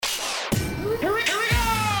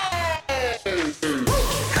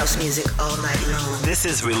music all night long. This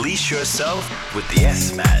is Release Yourself with the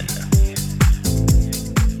S-Man.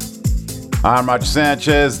 I'm Roger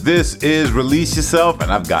Sanchez. This is Release Yourself,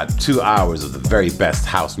 and I've got 2 hours of the very best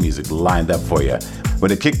house music lined up for you. We're going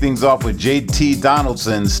to kick things off with JT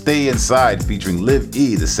Donaldson's Stay Inside featuring Liv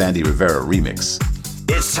E, the Sandy Rivera remix.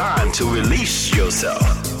 It's time to release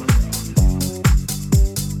yourself.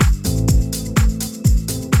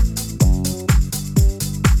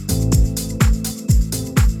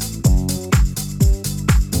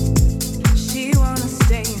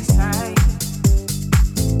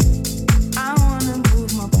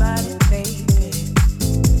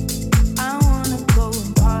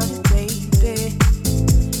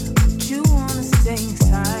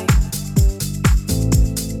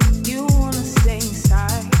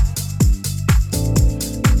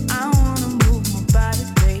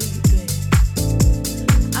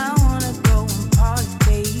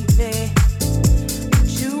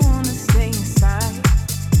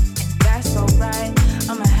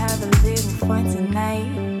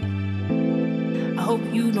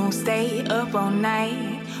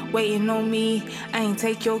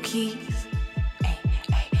 Take your keys, ay,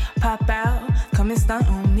 ay, pop out, come and stunt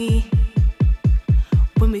on me.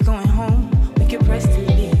 When we going home, we can press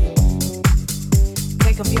TV.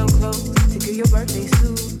 Take off your clothes, take off your birthday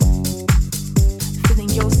suit. Feeling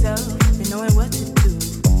yourself and knowing what to do.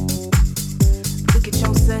 Look at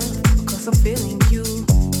yourself, because I'm feeling you.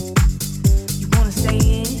 You wanna stay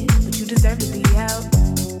in, but you deserve to be out.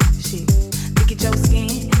 Shit, look at your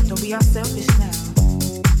skin, don't be all selfish now.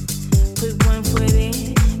 Put one foot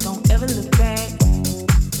in, don't ever look back.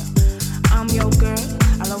 I'm your girl,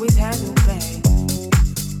 I'll always have your back.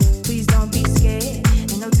 Please don't be scared,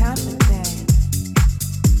 ain't no time for that.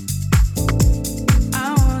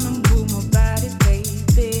 I wanna move my body,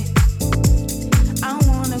 baby. I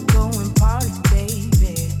wanna go and party,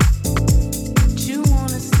 baby. But you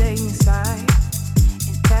wanna stay inside,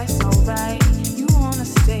 and that's alright. You wanna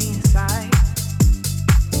stay inside.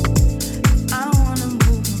 I wanna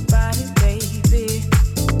move my body, baby.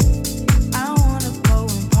 I wanna go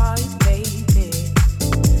and party, baby.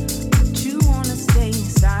 But you wanna stay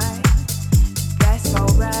inside. That's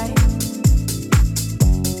alright.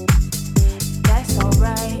 That's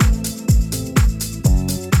alright.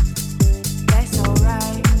 That's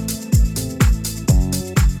alright.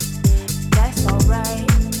 That's alright.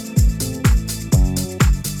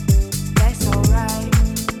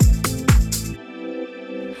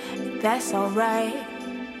 That's alright.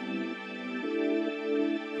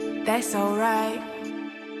 That's alright. That's alright.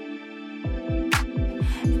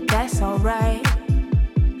 That's alright.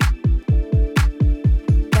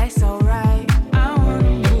 That's alright. I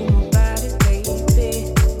wanna move my body, baby.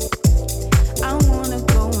 I wanna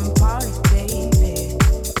go and party, baby.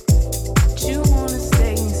 But you wanna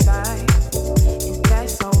stay inside, and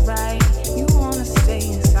that's alright. You wanna stay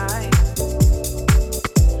inside.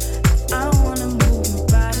 I wanna move my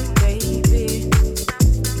body, baby.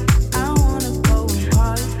 I wanna go and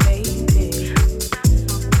party, baby.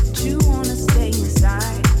 But you wanna stay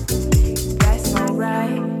inside. That's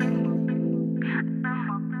alright.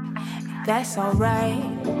 That's alright.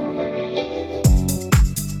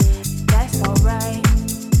 That's alright.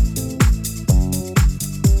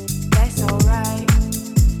 That's alright.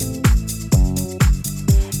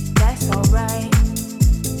 That's alright.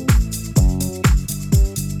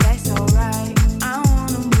 That's alright. I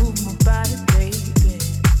wanna move my body, baby.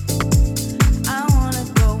 I wanna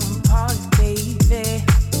go and party, baby.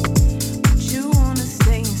 But you wanna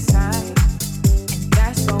stay inside, and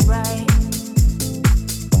that's alright.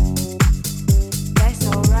 That's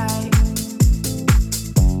alright.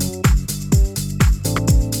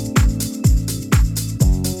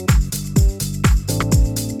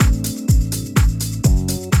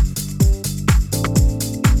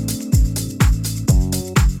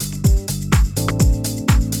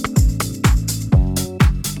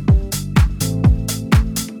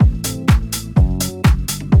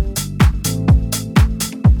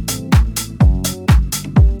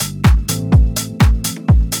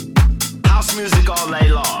 House music all night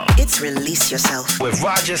long It's Release Yourself. with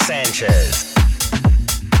Roger Sanchez.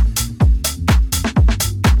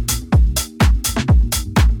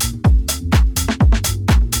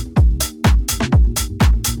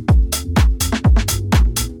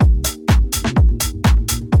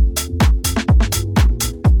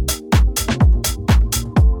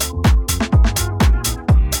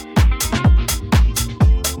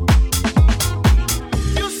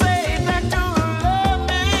 You say that you love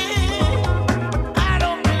me, but I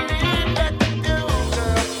don't believe that you do,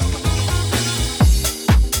 girl.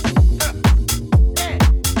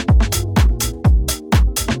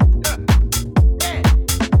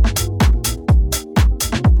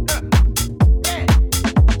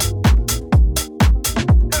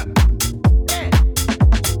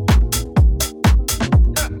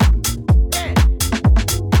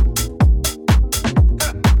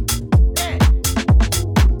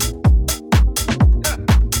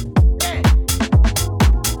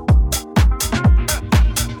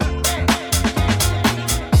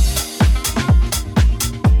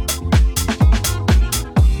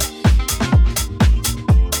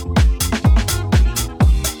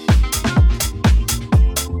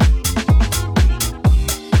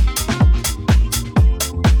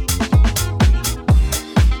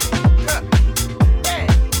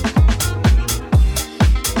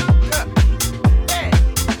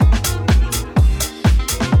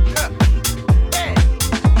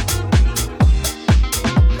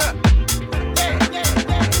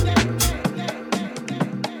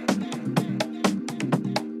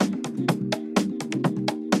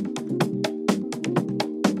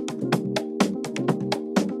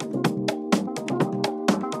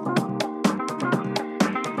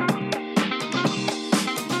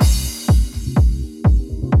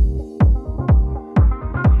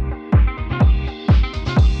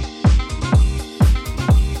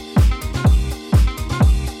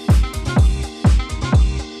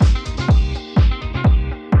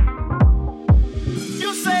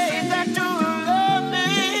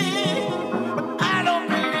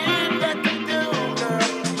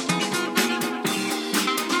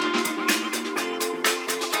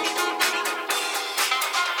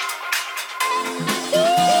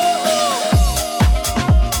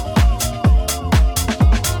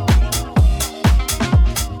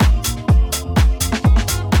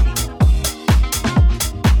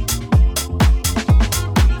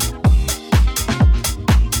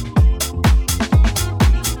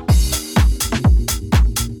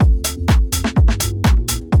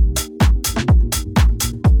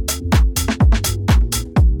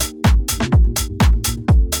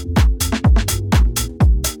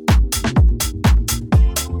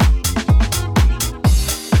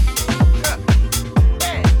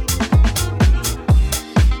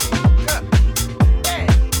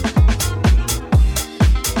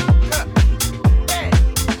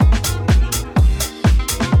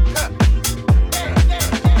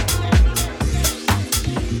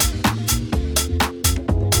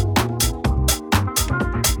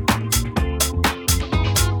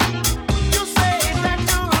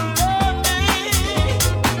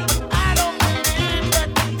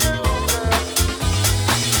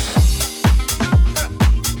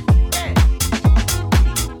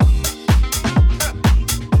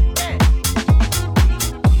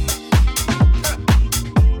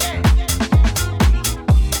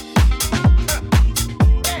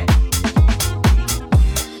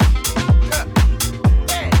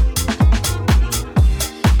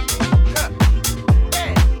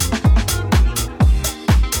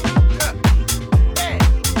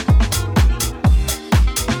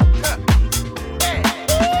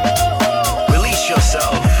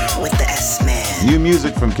 New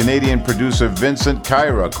music from Canadian producer Vincent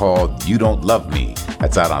Kyra called You Don't Love Me.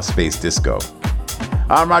 That's out on Space Disco.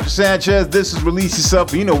 I'm Roger Sanchez. This is Release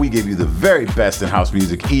Yourself. You know we give you the very best in house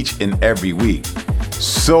music each and every week.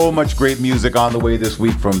 So much great music on the way this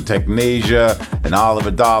week from Technasia and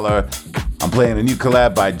Oliver Dollar. I'm playing a new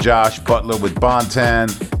collab by Josh Butler with Bontan,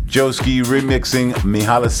 Joski remixing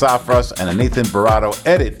Mihalis Safras, and a Nathan Barato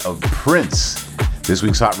edit of Prince. This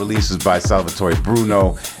week's hot release is by Salvatore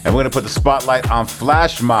Bruno, and we're going to put the spotlight on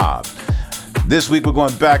Flash Mob. This week we're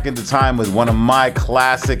going back into time with one of my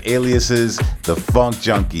classic aliases, the Funk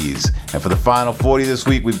Junkies. And for the final 40 this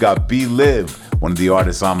week, we've got B-Liv, one of the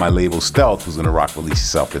artists on my label Stealth, who's going to rock Release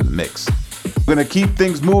Yourself in the mix. We're going to keep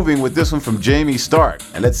things moving with this one from Jamie Stark.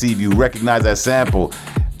 And let's see if you recognize that sample.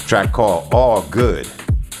 Track called All Good.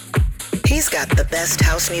 He's got the best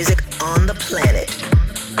house music on the planet.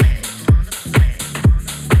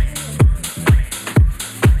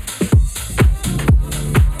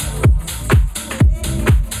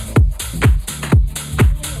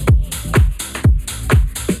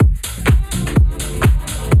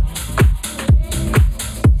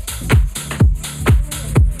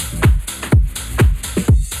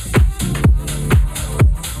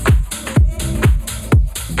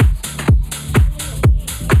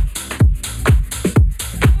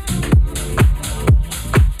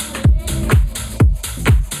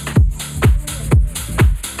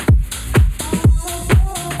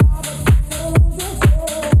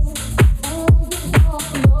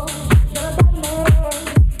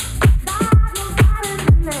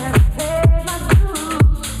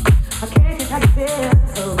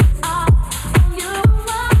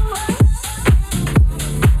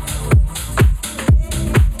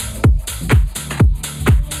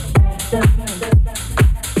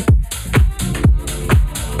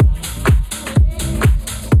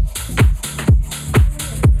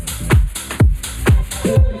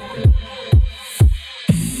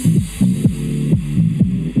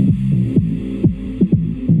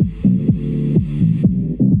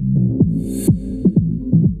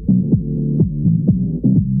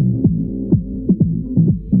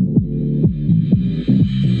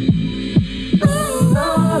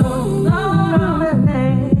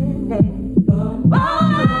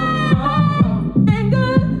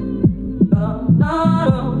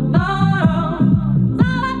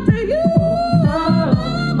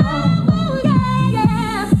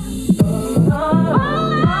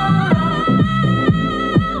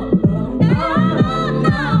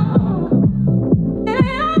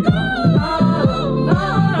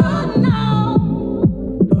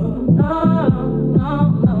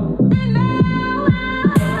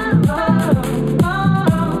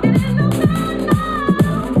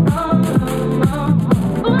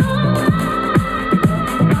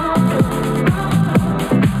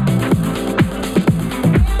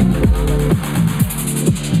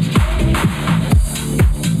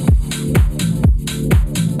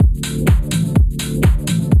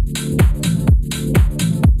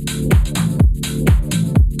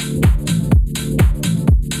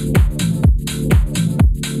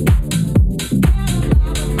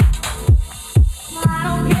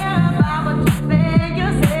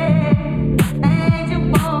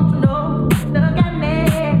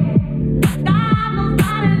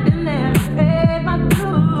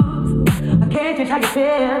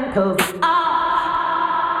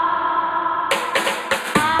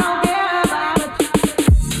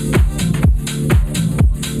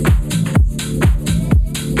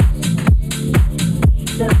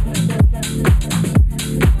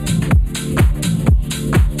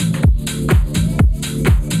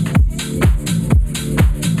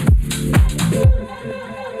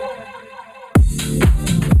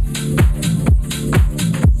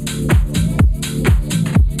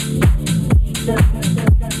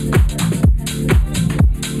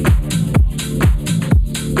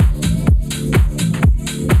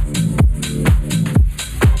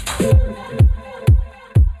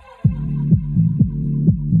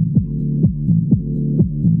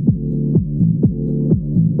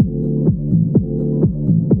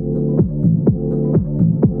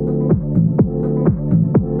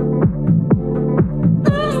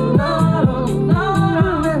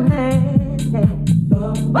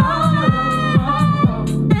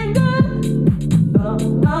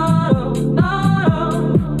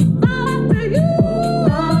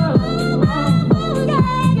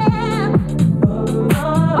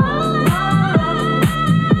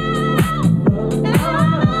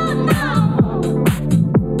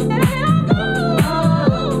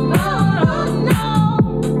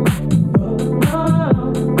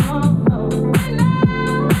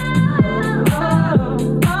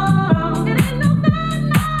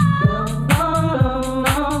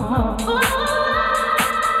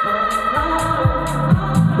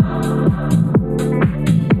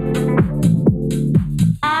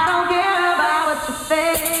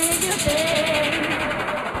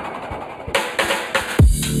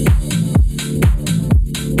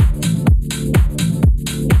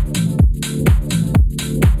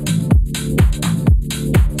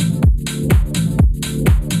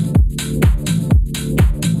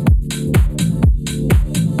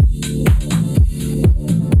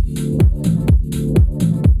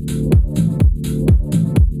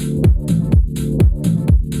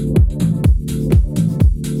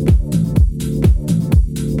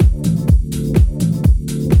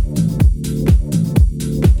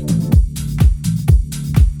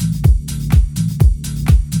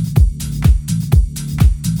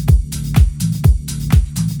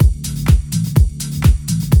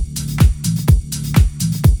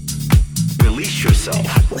 release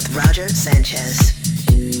yourself with Roger Sanchez.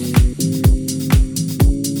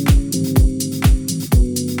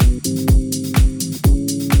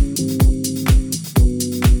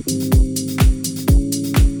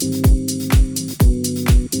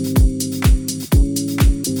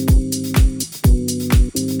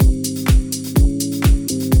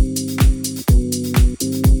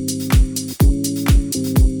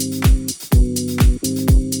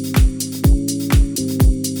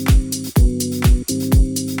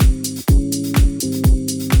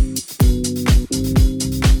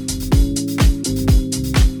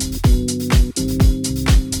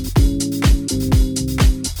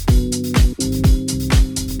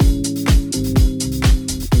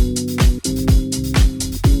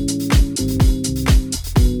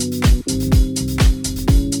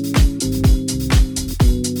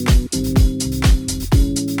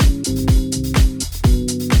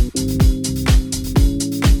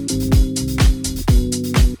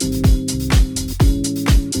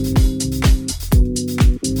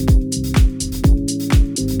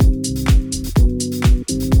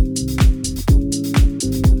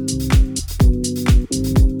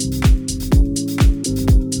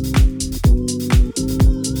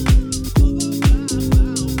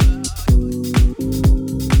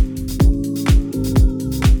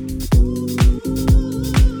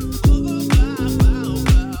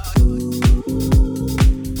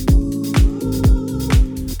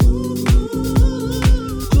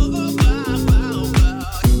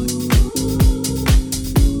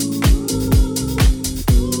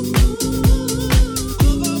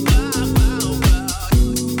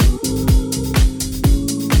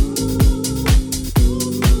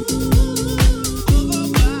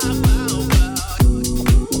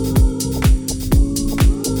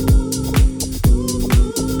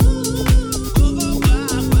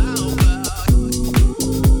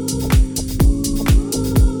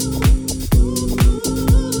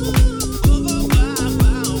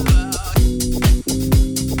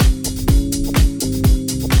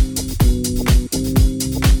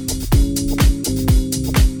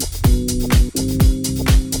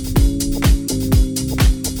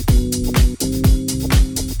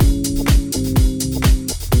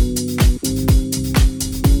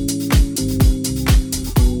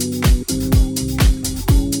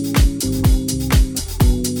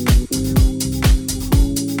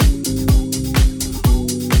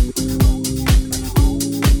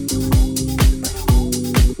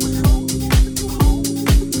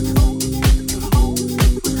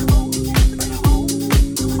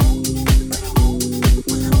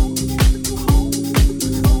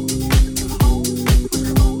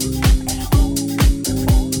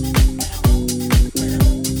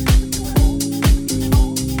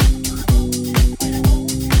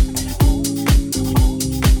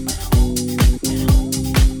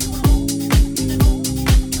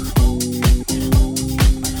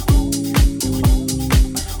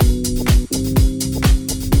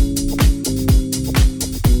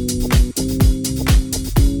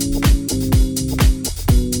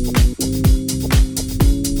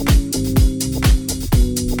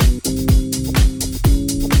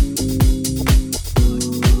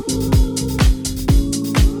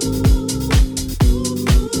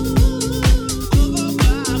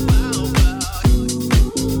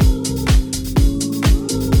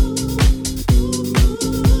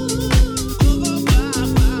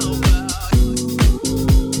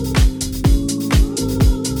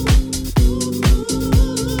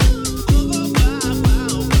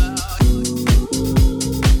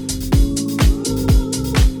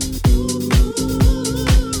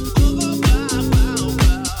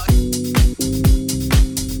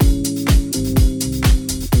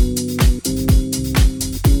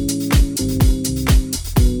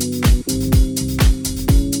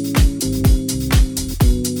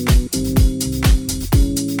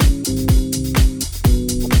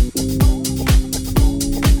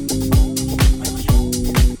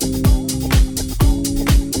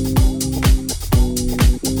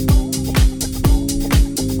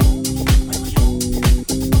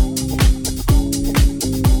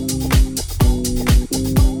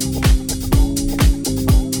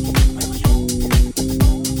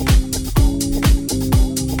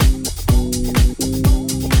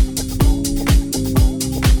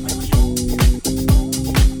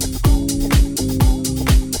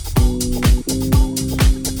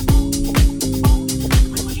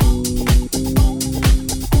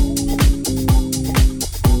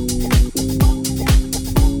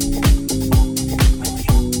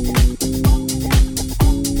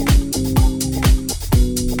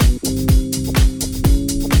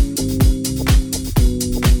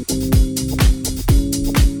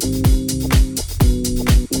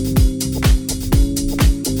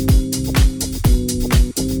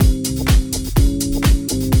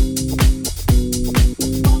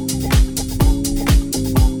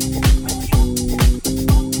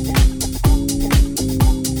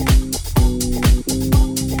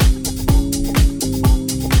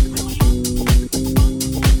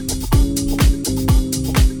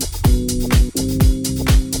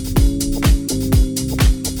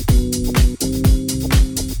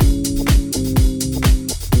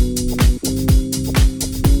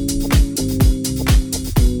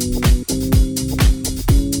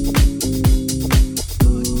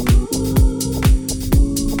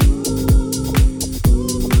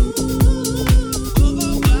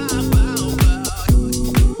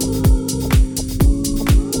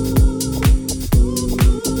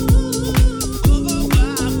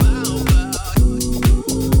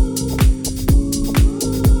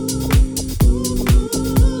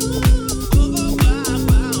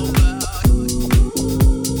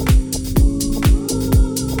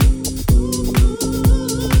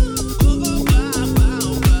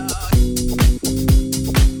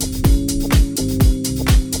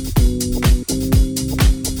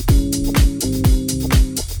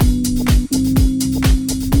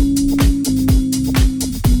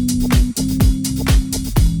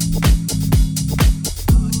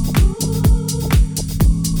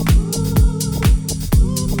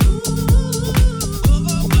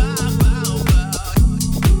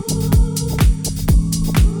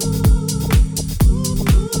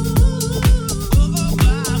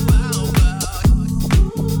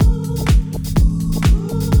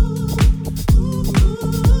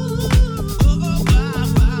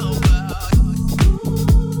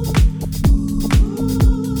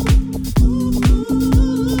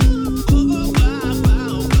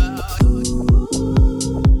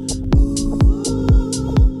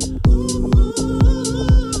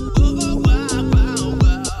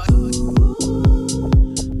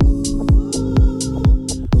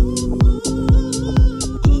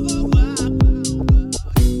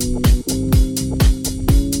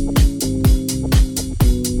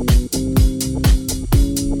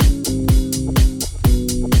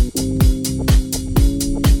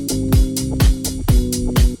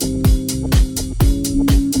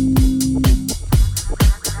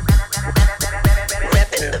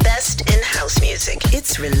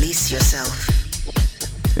 Release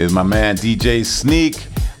yourself. Is my man DJ Sneak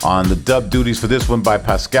on the dub duties for this one by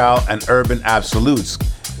Pascal and Urban Absolutes.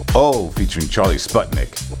 Oh, featuring Charlie Sputnik.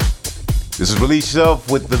 This is Release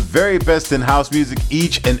Yourself with the very best in house music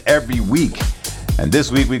each and every week. And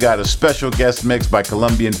this week we got a special guest mix by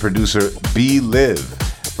Colombian producer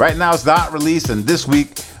B-Liv. Right now it's not released, and this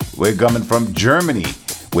week we're coming from Germany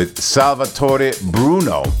with Salvatore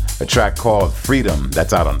Bruno, a track called Freedom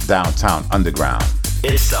that's out on Downtown Underground.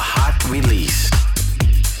 It's the hot release.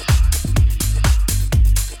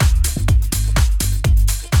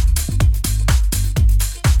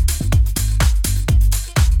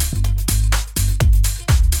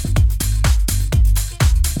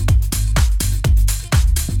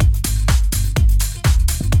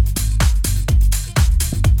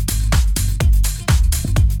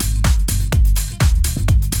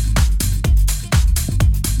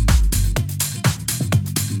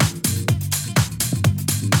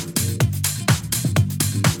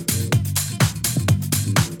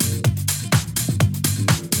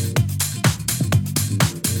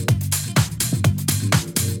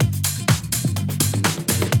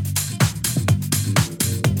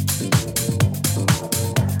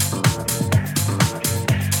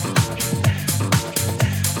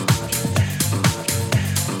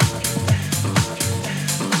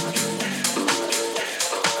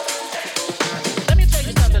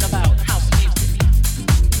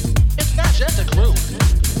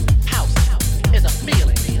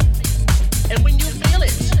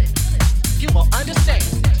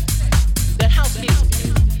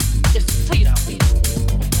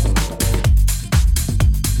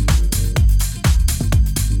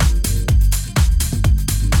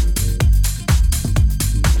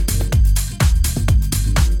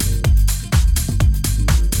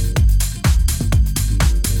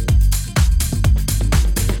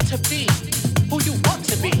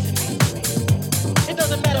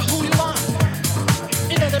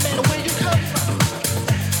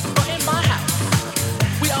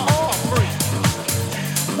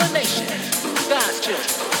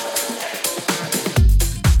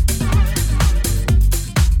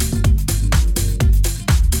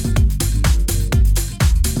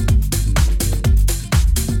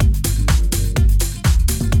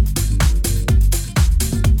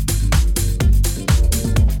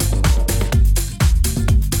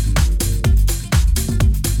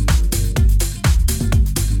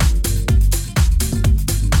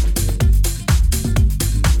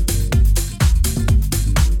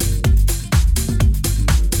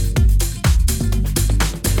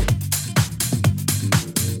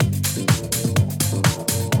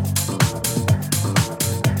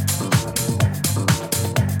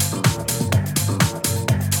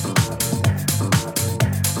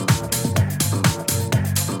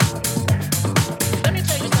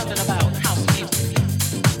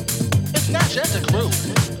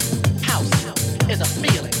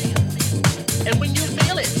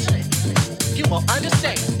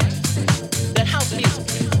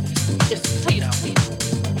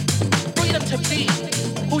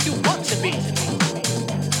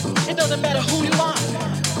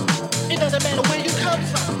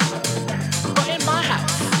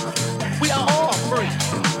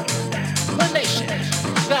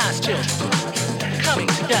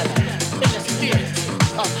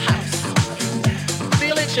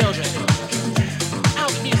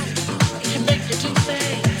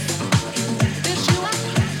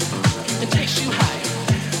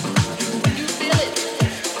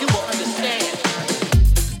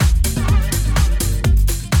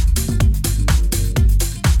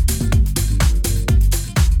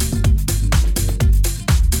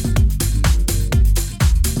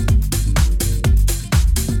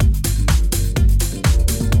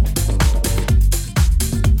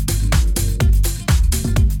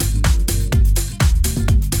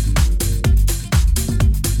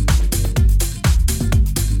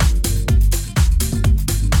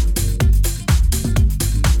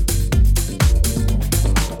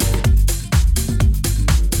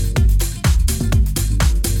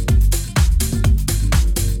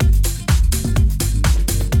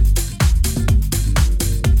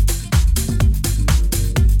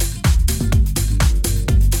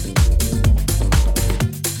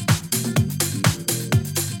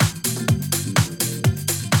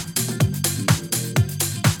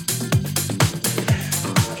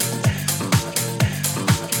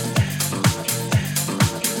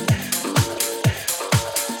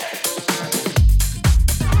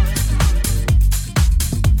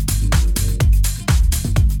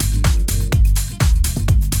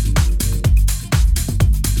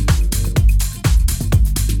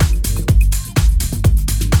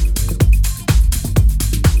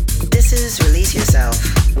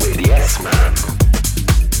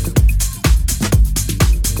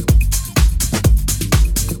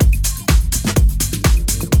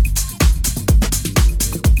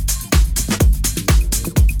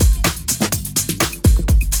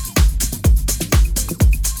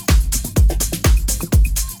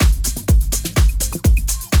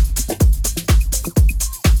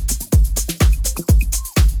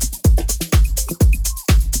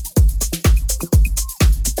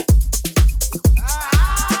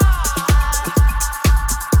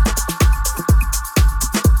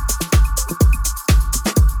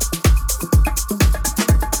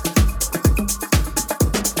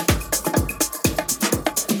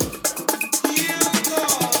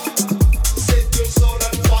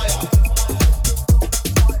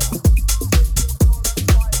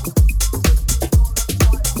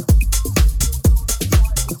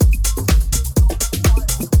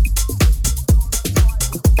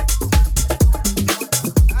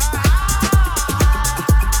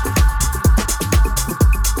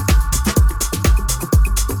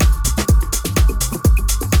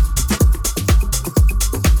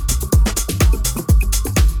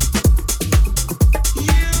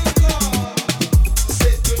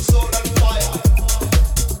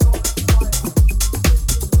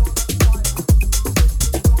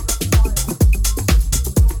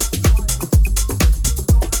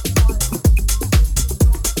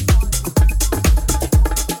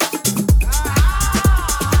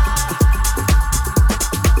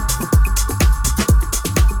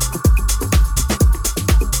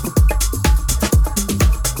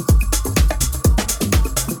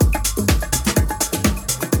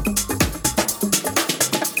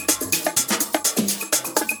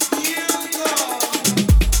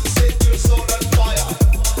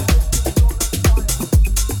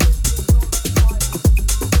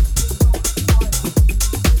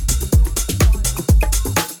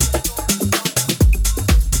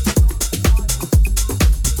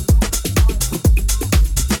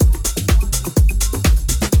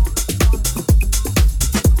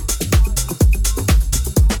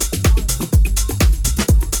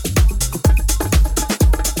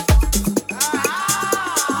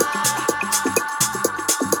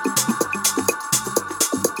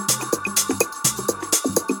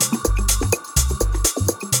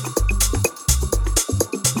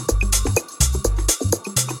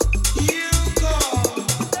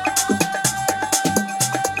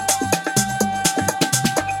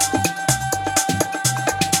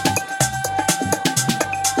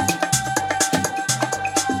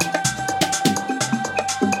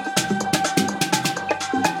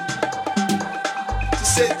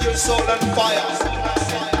 Set your soul on fire.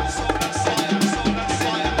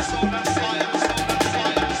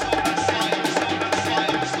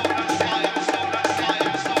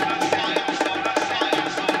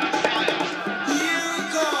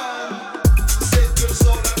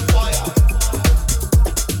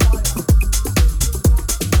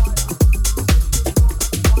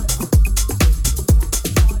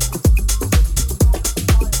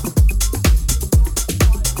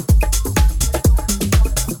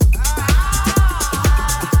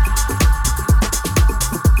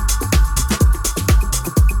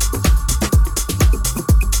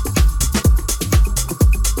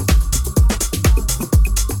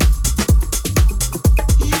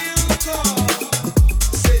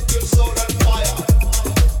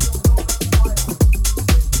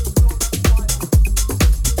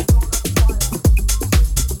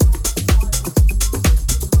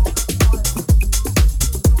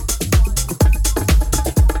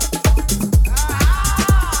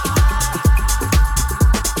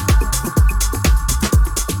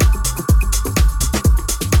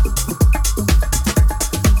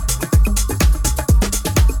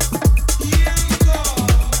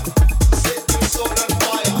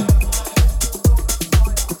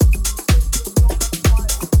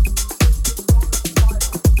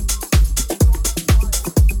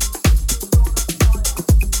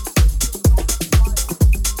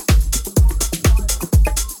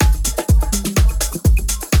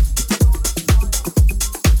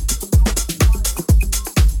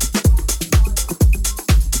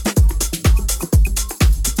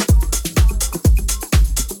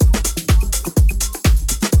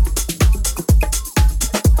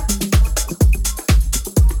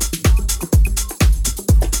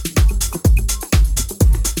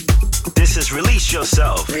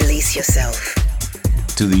 Release yourself.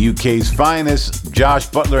 To the UK's finest, Josh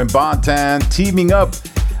Butler and Bontan teaming up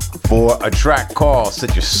for a track called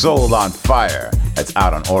Set Your Soul on Fire. That's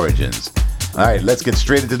out on Origins. All right, let's get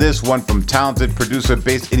straight into this one from talented producer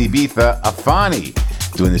based in Ibiza, Afani,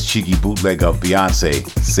 doing this cheeky bootleg of Beyonce,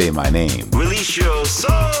 Say My Name. Release your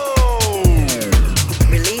soul.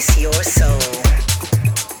 Release your soul.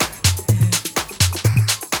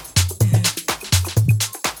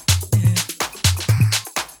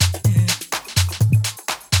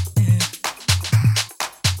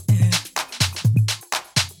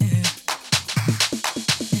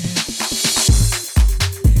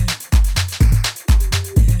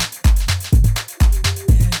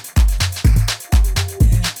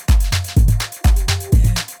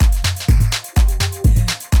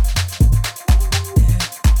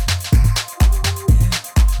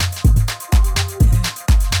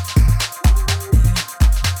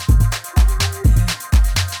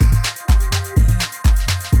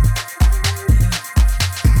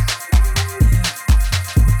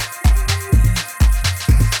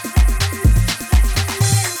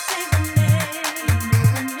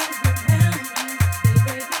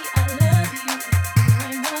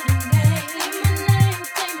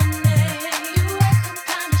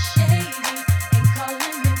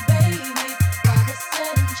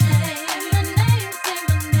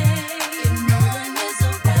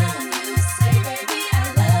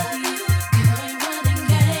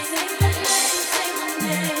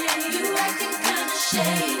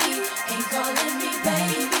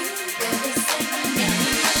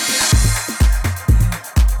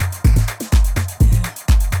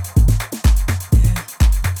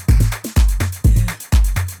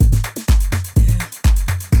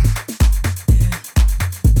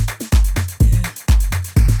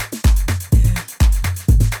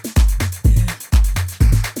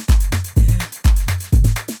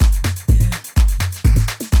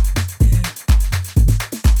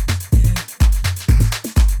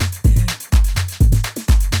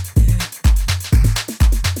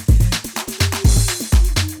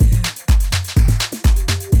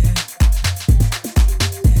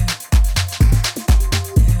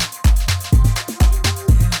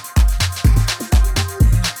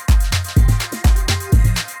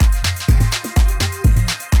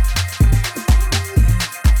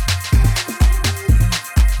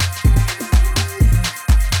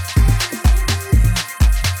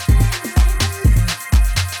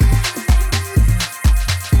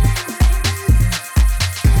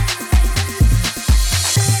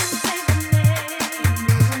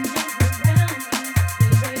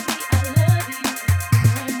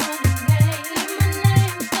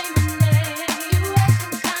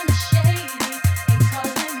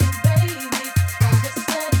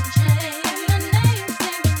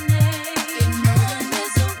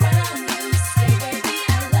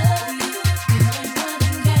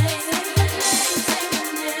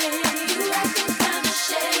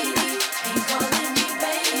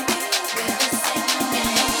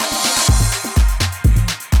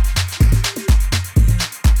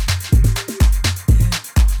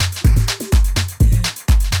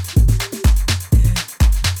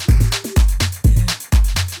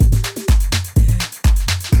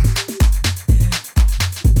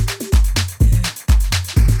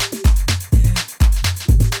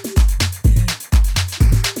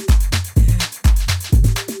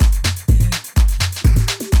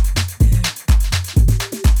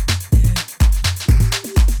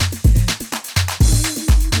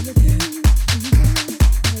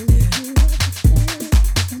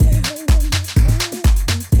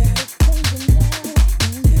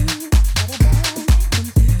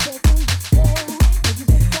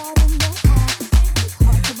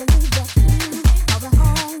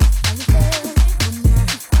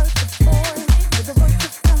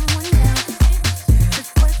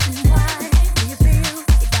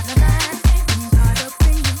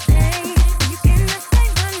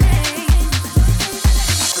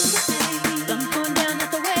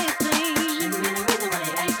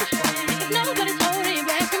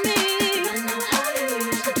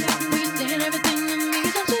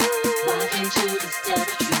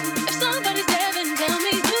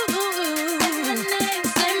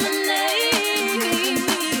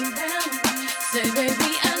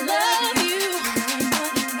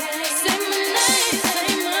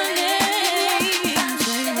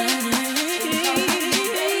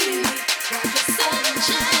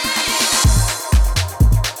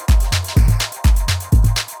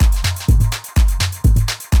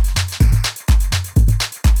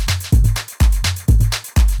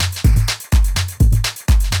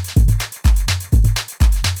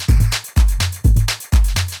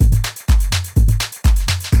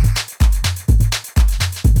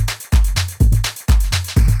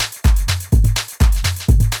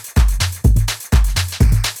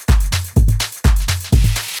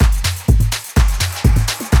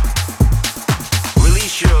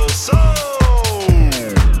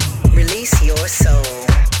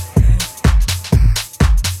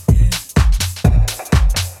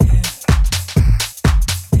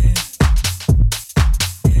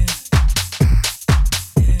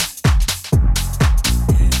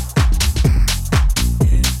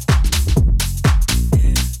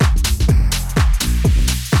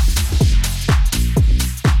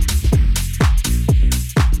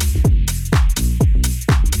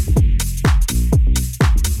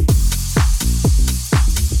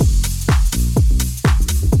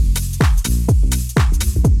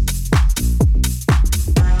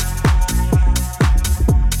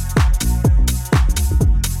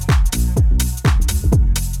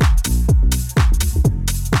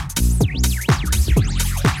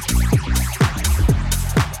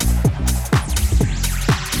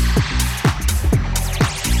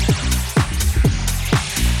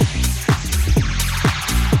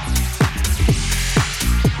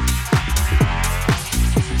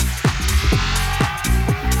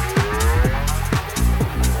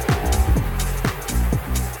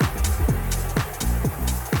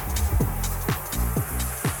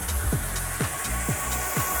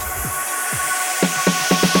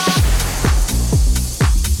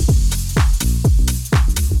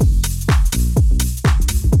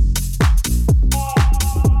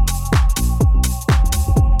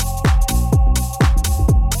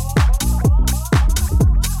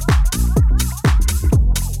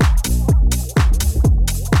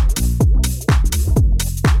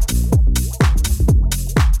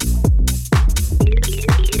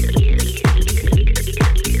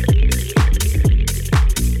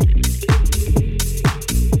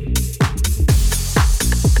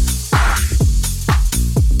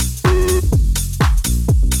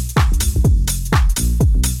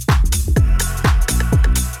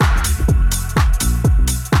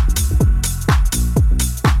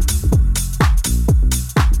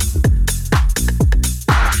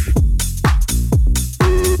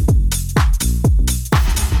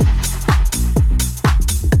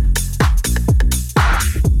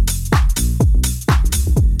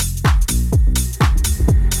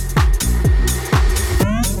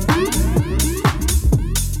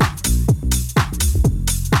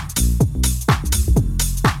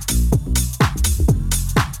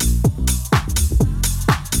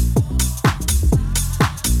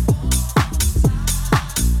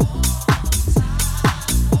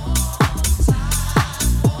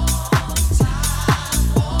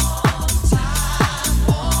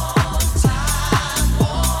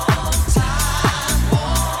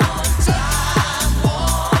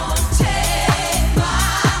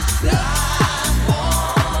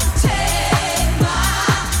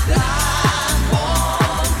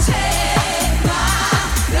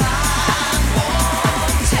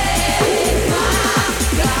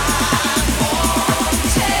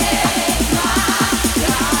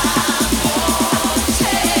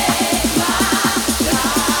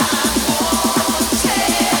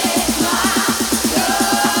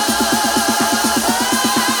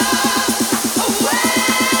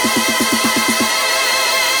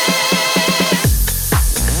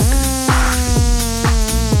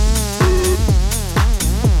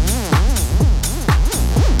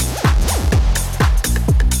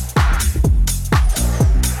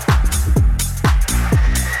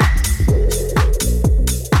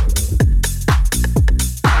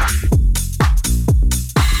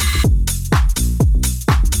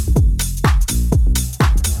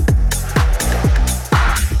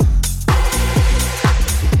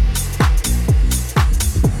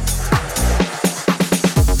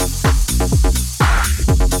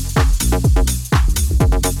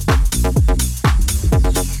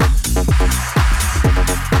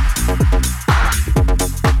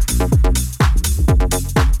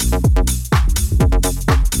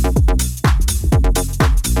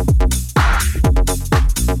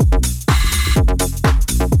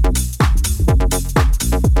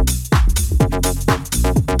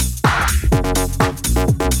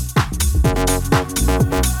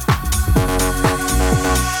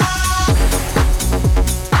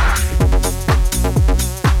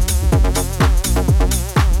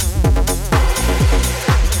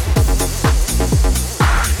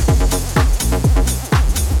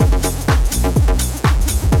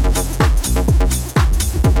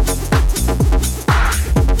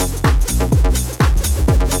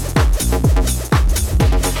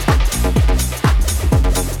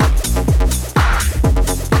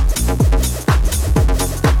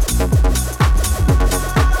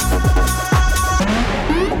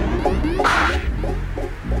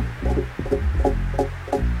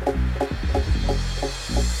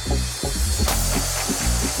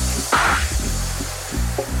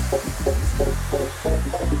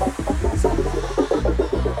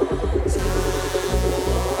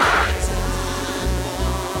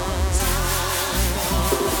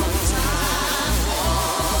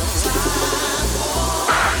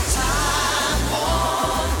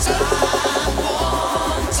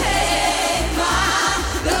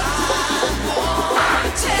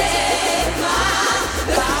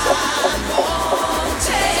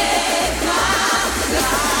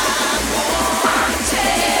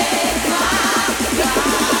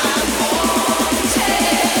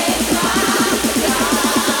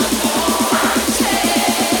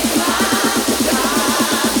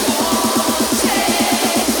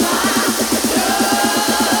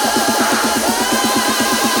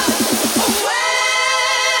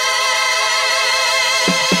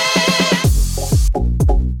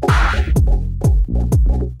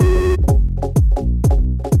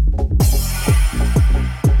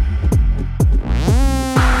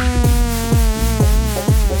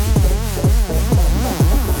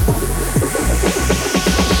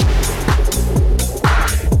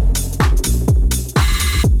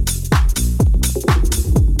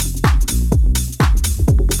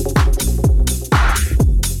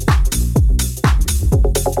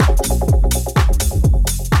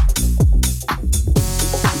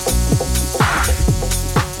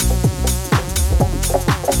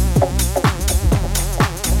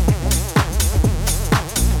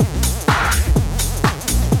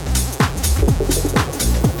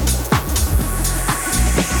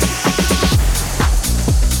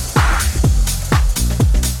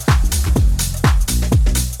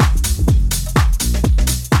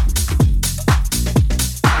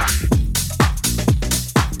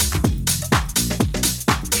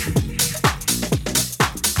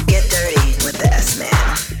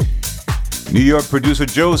 New York producer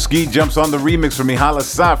Joe Ski jumps on the remix from Mihaela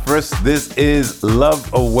Safras. This is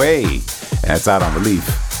Love Away, and it's out on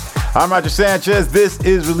Relief. I'm Roger Sanchez. This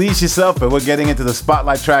is Release Yourself, and we're getting into the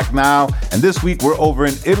spotlight track now. And this week we're over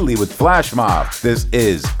in Italy with Flash Mob. This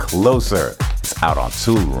is Closer. It's out on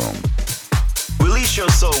Tool Room. Release your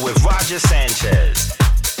soul with Roger Sanchez.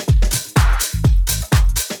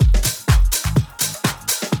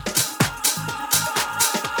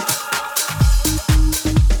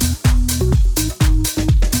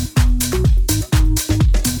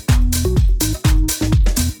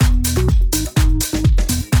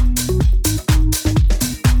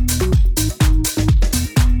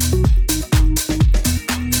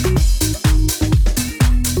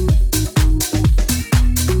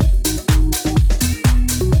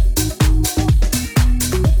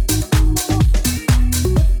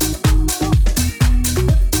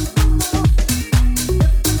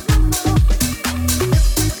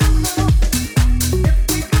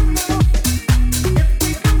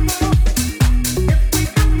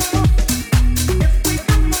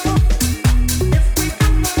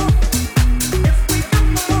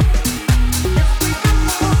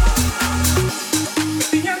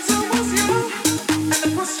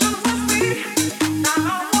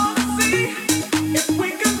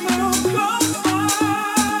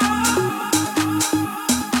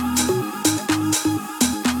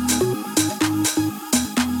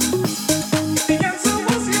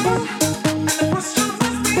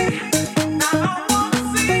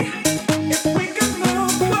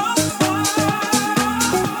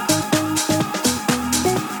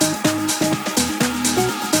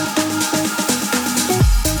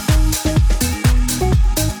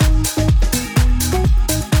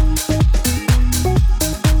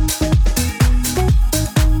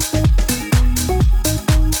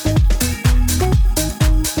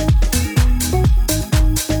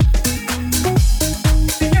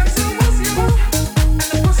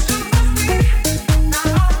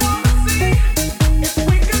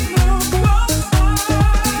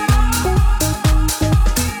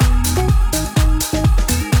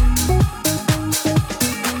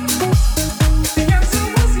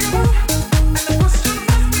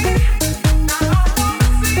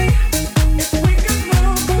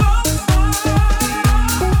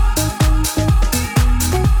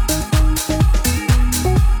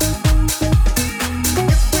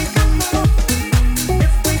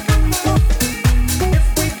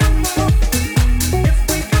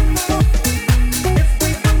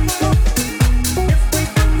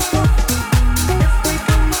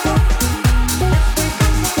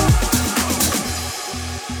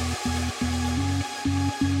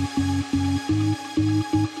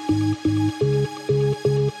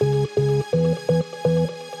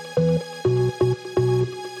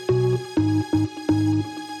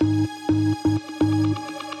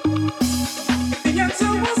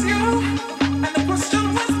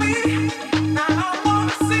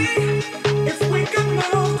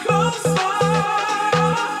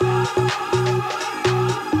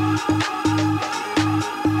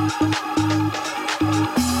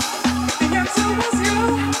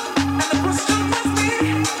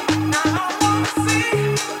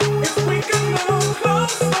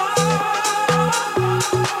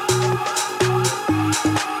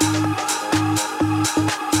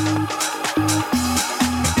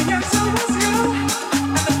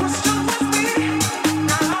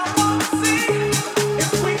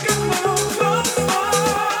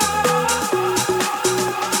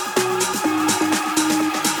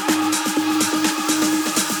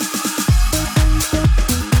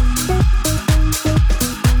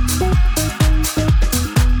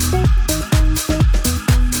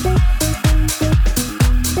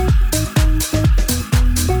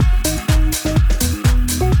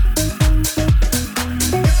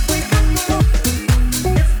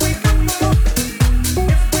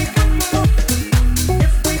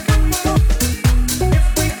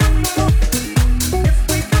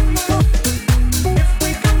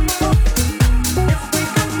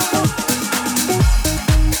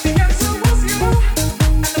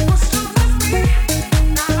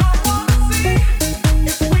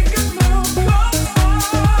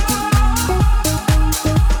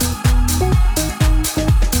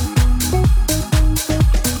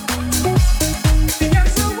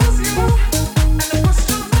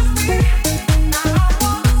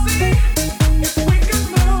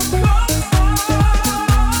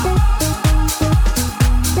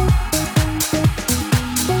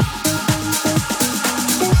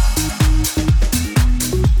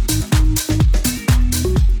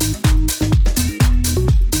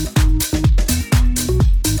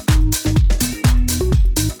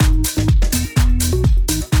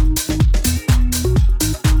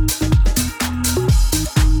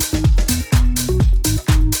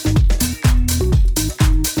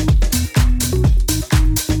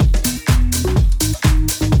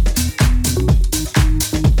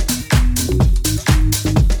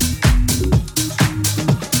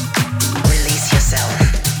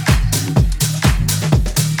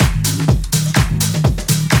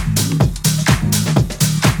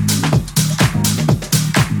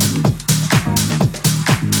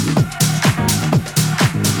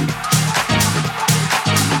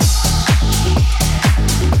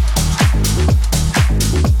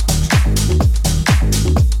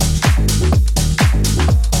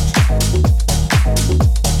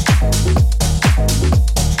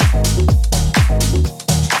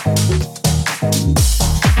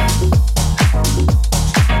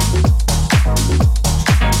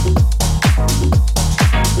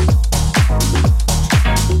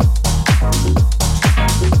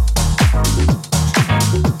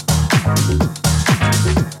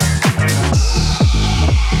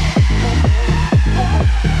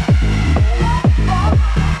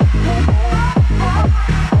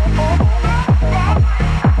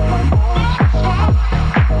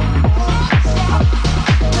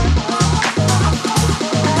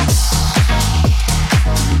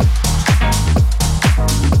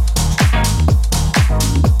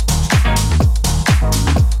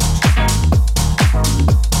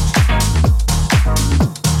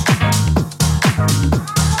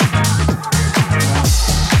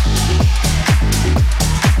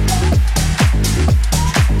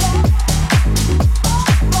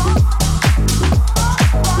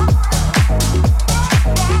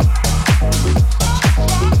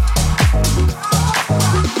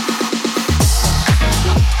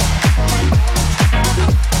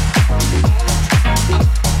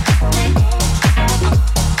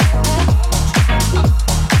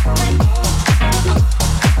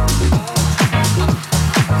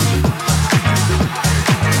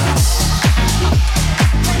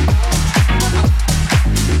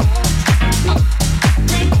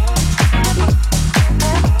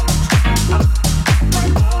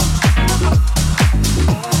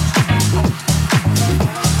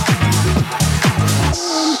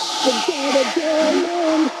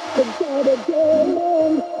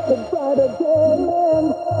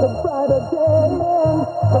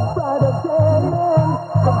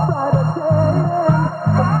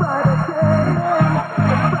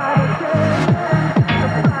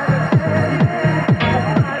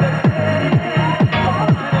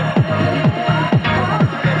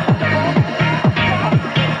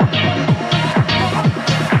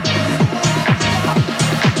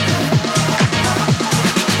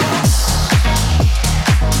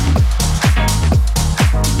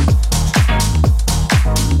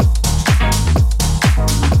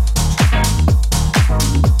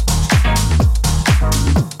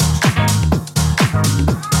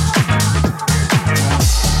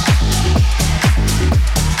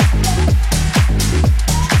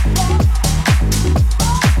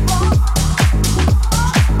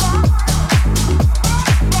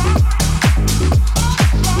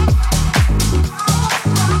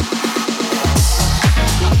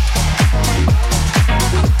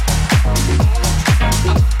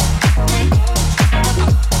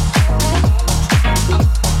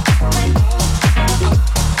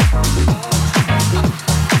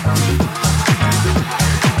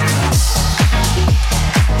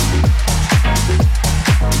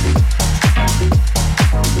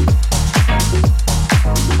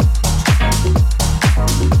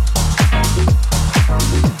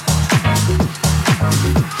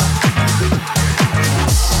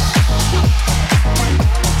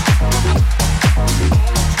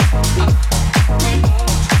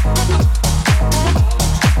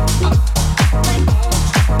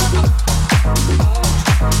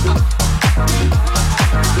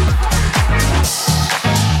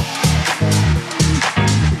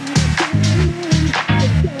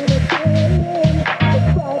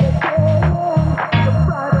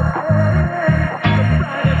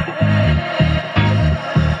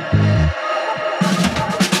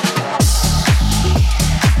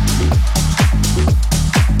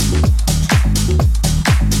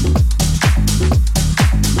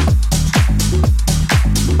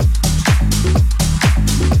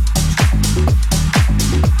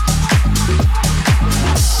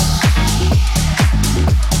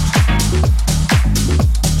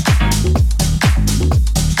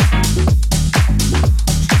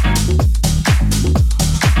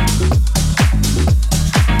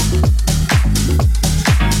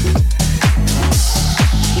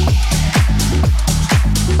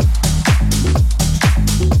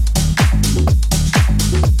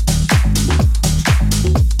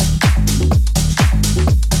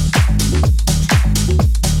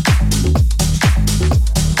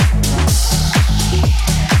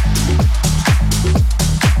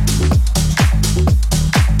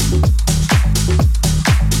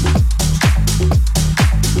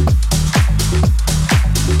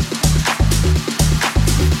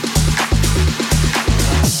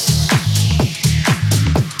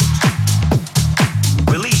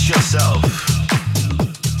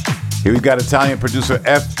 We've got Italian producer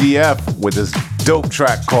FDF with his dope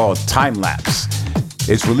track called Time Lapse.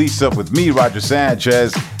 It's released up with me, Roger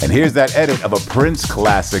Sanchez, and here's that edit of a Prince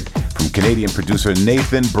classic from Canadian producer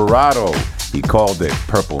Nathan Barato. He called it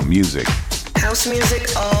Purple Music. House music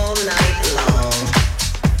all night long.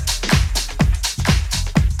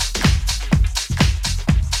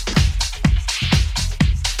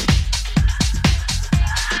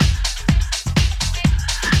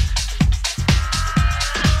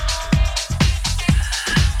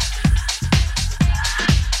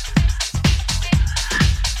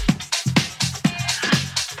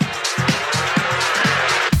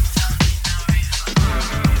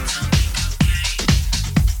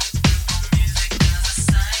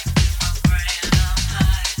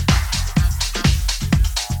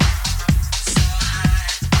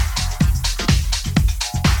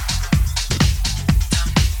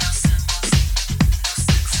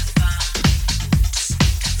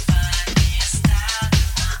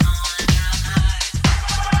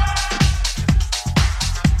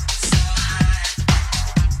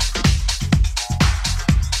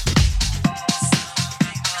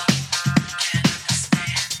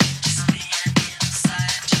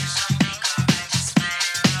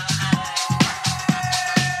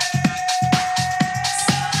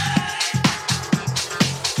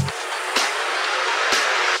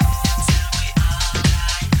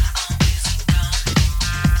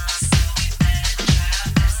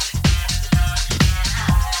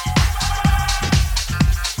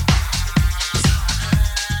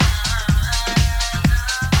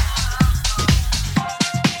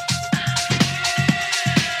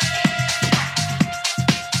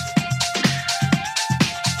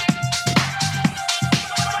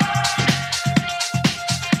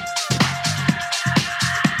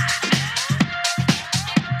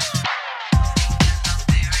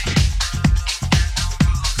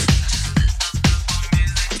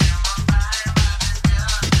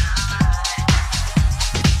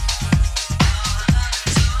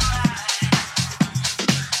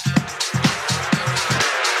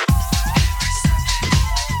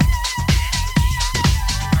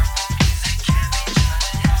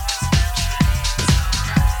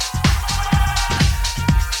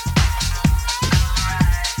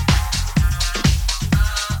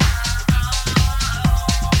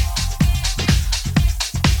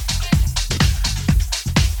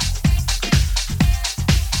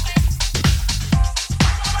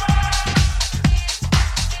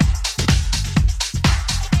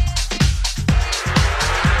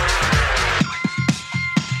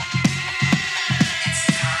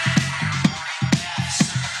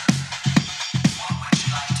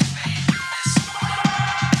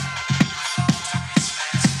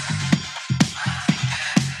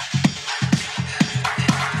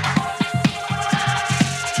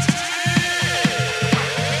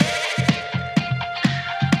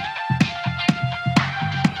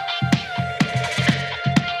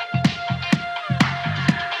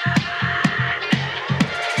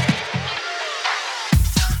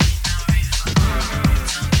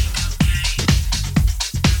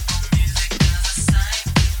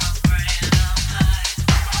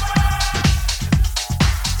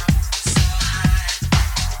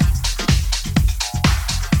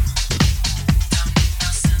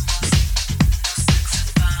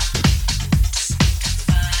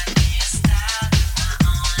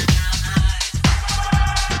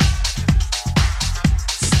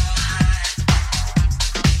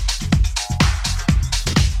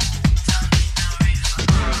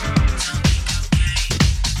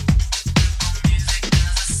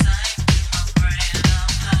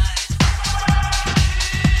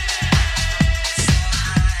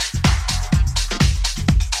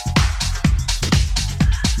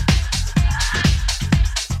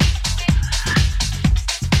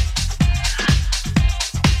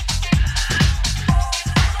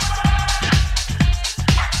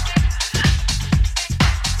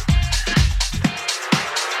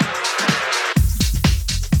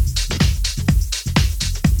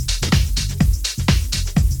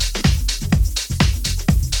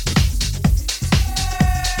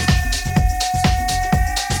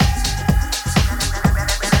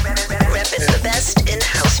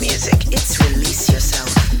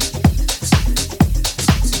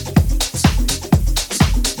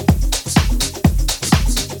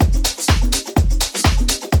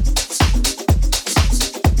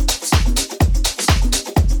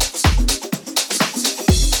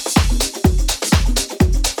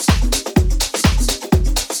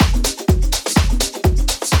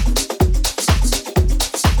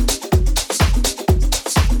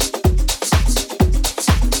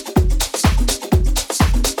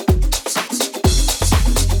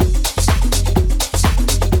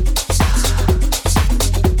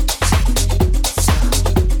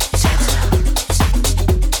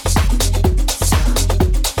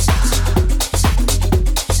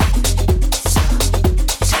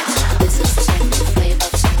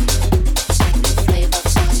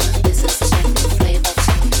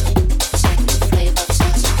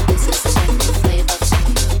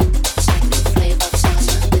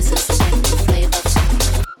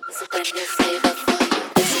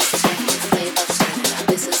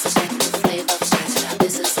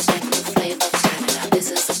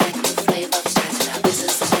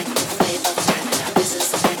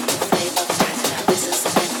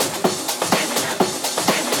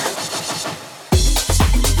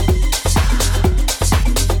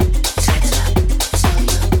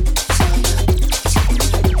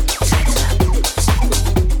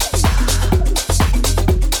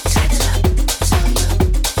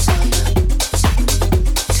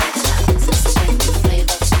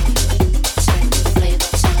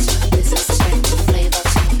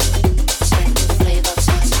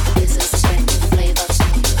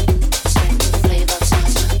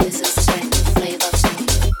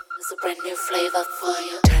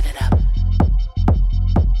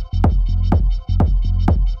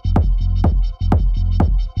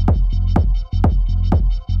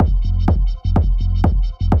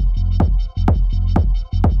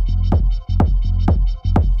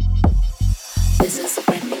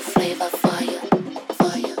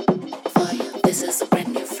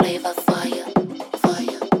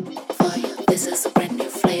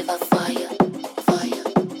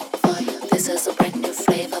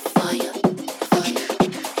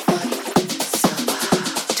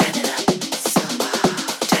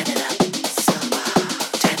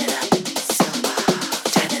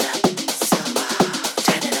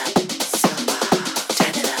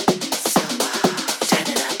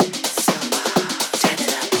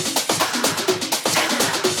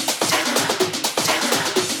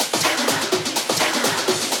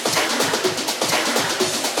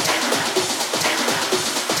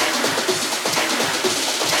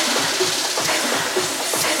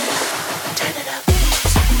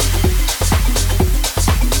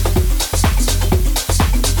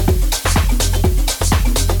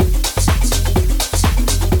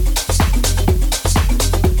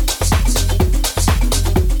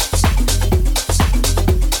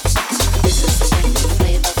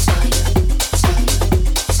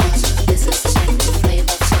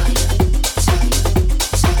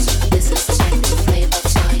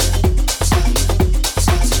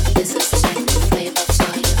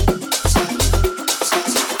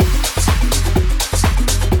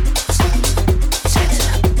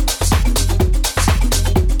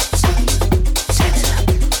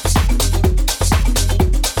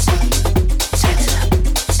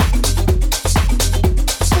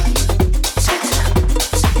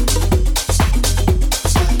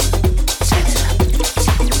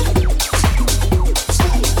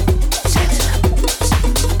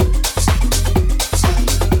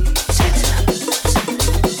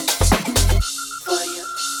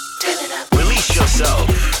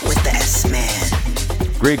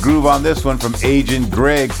 Great groove on this one from Agent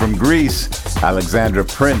Greg from Greece, Alexandra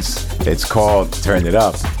Prince. It's called Turn It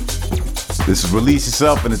Up. This is Release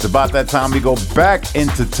Yourself, and it's about that time we go back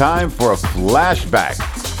into time for a flashback.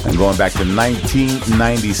 And going back to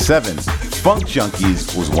 1997, Funk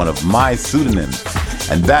Junkies was one of my pseudonyms.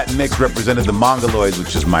 And that mix represented the Mongoloids,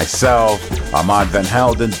 which is myself, Armand Van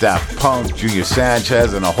Helden, Daft Punk, Junior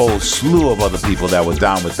Sanchez, and a whole slew of other people that were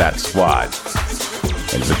down with that squad.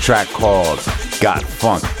 And it's a track called Got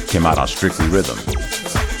Funk, came out on Strictly Rhythm.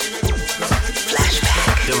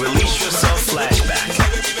 Flashback. The Release Yourself Flashback.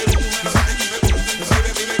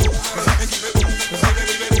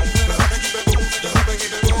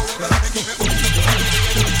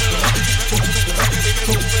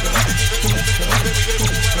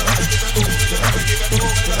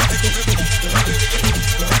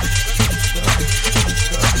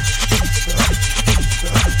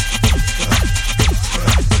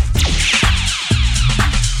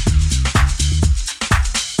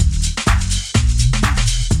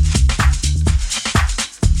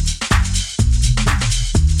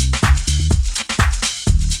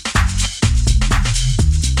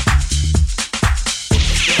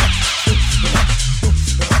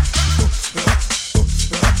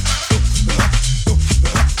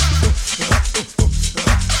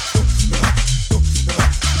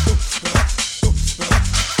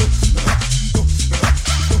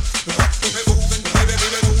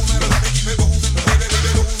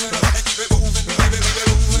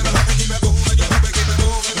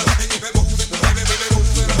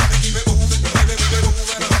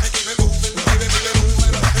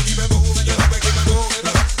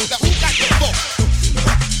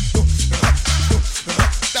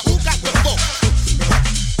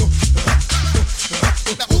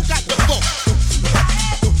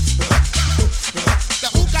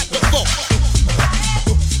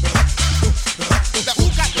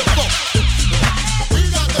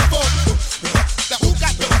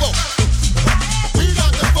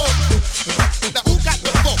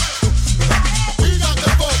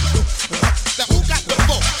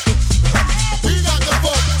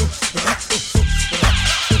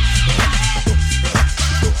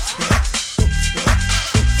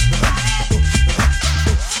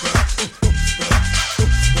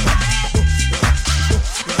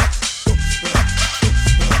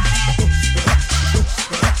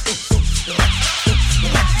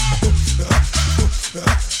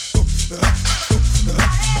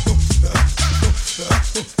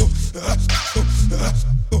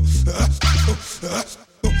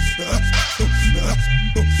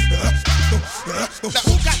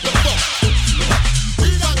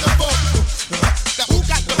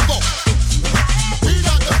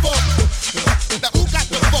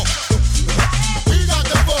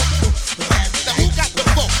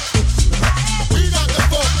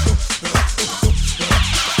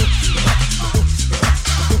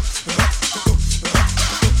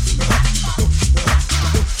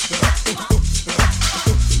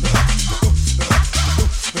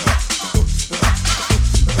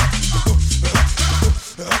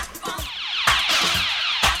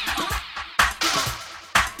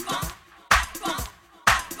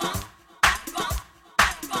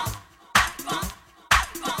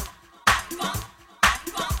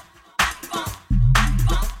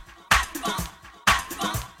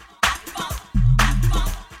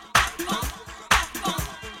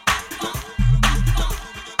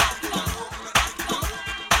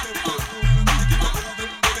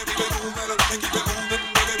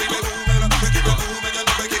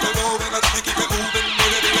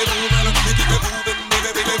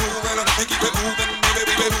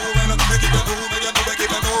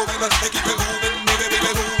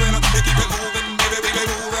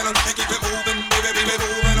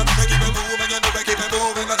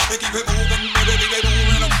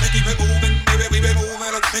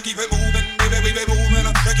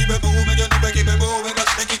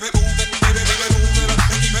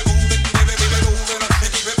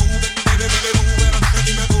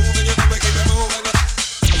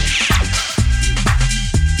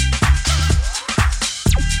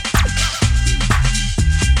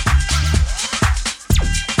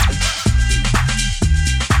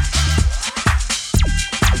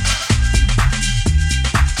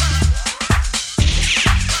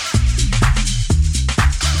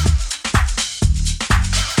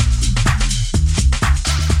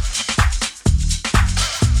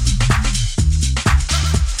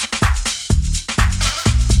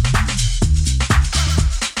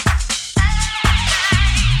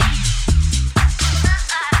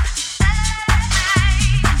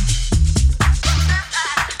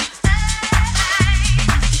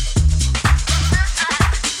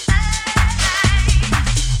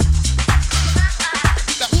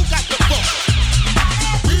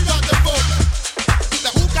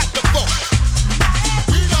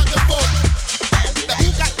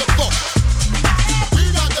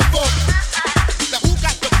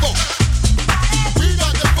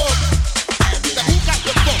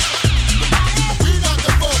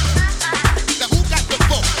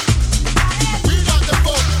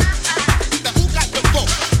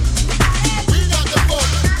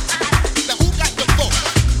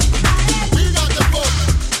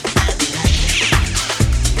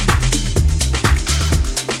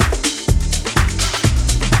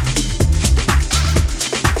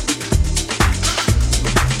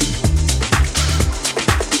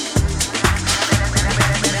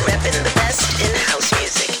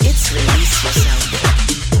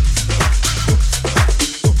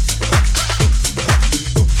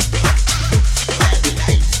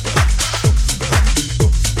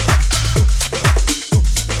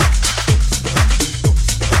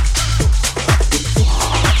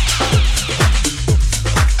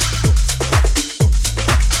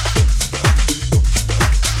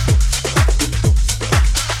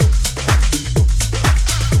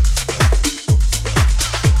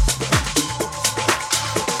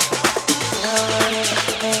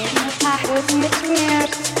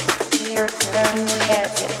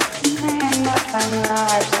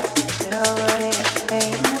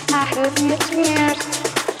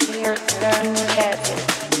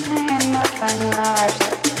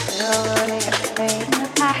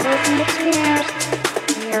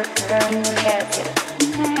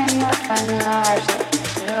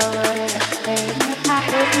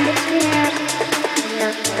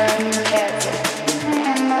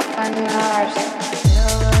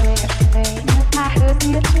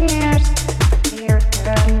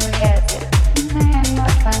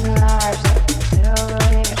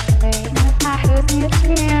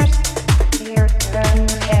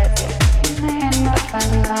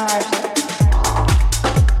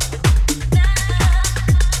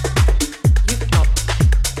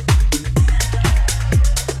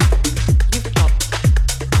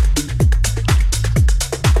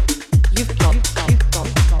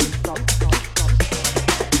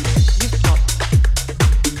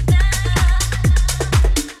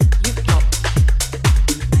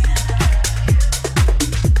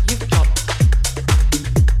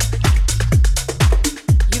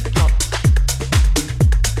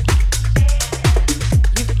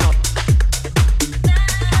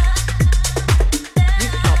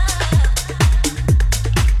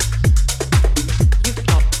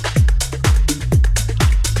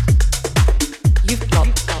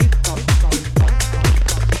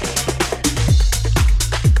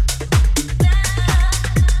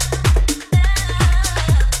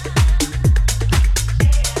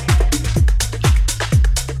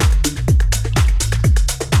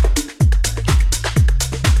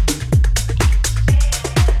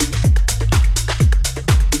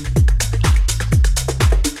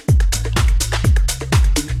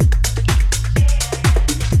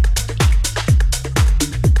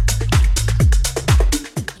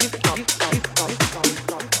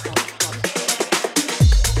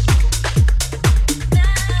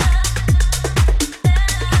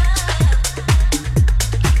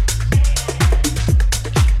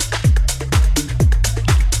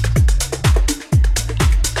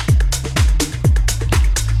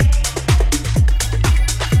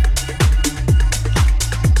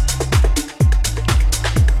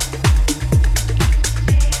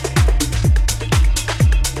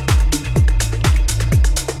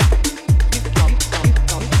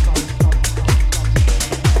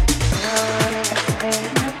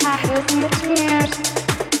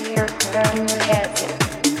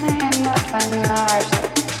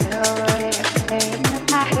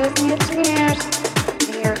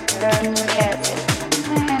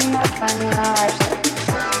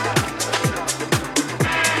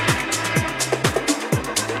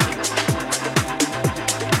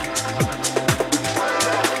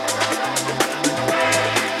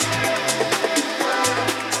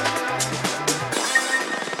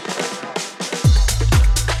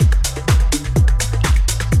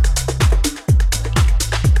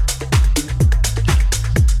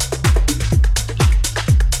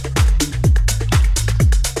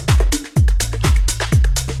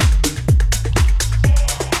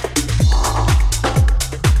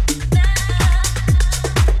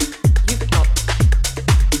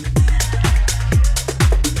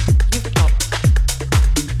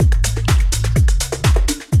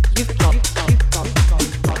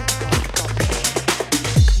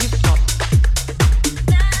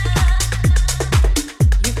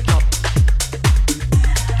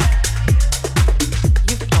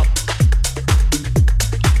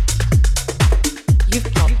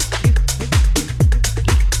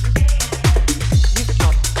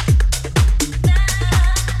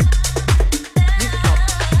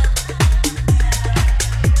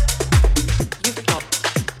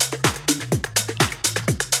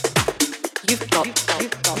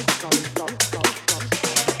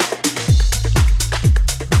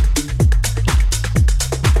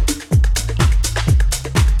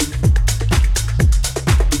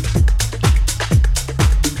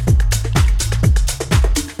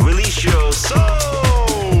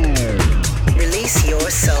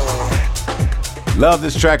 Love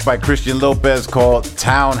this track by Christian Lopez called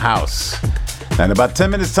Townhouse. Now in about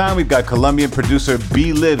 10 minutes time, we've got Colombian producer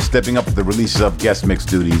B-Liv stepping up with the releases of guest mix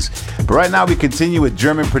duties. But right now we continue with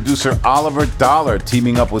German producer Oliver Dollar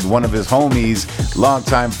teaming up with one of his homies,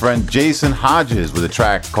 longtime friend Jason Hodges, with a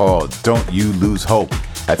track called Don't You Lose Hope.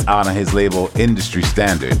 That's out on his label Industry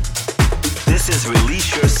Standard. This is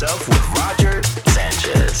Release Yourself with Roger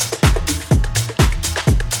Sanchez.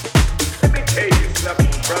 Let me tell you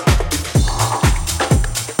something, brother.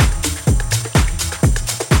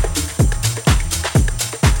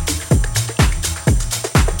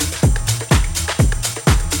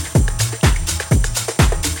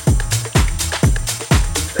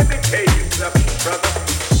 Let me tell you something, brother.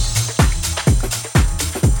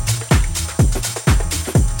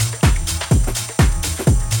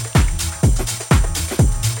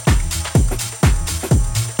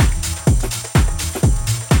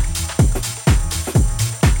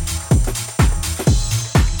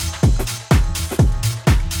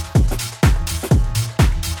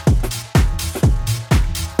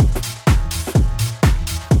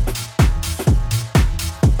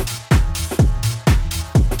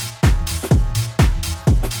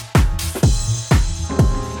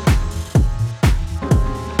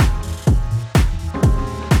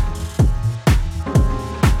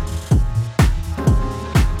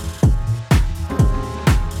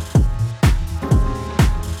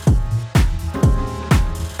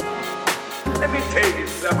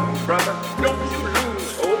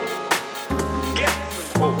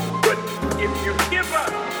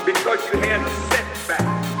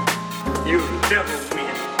 you'll never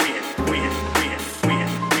win, win, win, win, win,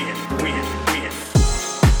 win, win, win.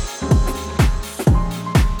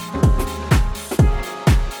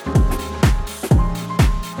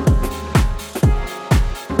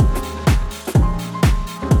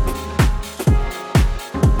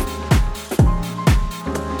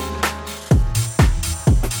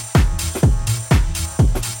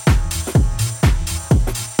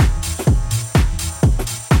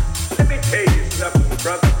 Let me tell you something,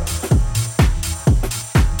 brother.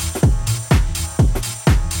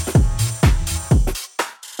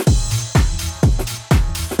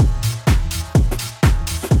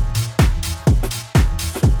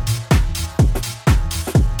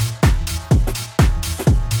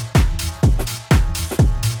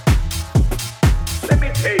 Let me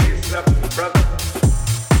tell you something, brother.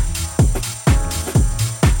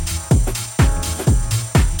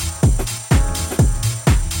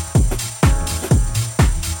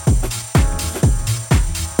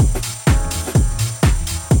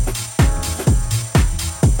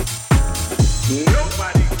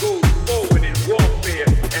 Nobody goes forward in warfare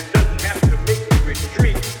and doesn't have to make a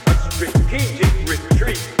retreat, a strategic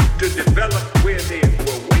retreat, to develop where they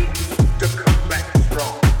were weak to come back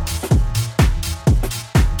strong.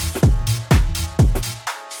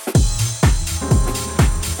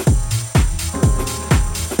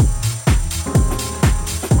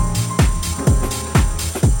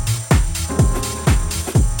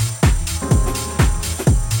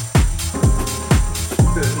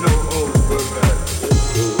 There's no hope for us.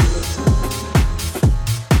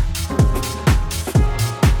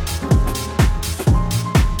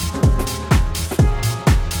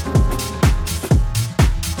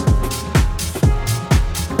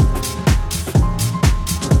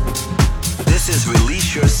 This is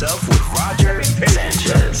Release Yourself with Roger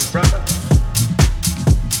Sanchez. Brother.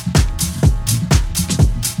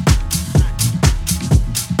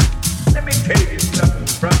 Let me tell you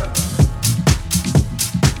something, brother.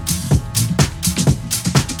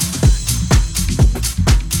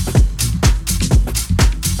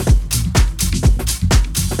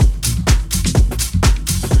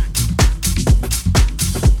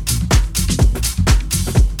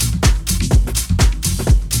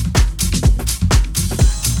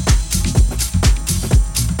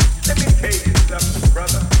 Let me tell you something,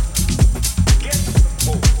 brother. Get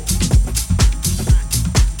some hope.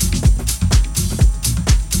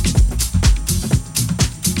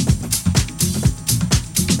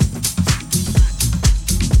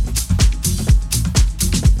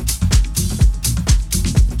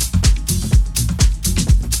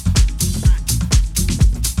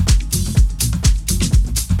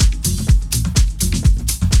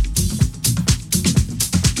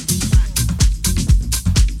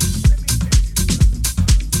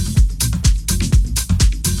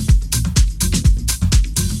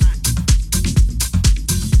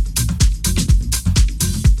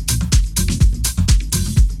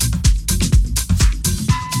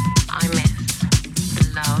 I miss the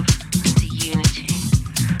love, the unity,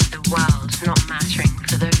 the world not mattering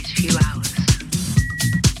for those few hours.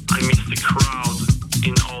 I miss the crowd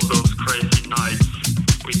in all those crazy nights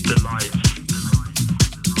with the lights.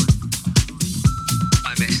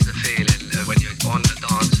 I miss the feeling of when you're on the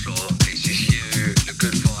dance floor, it's just you, the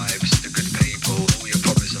good vibes, the good people, all your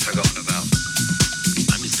problems are forgotten about.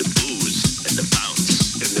 I miss the booze and the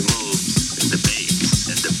bounce and the moves and the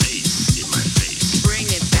bass in my face. Bring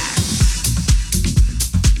it back.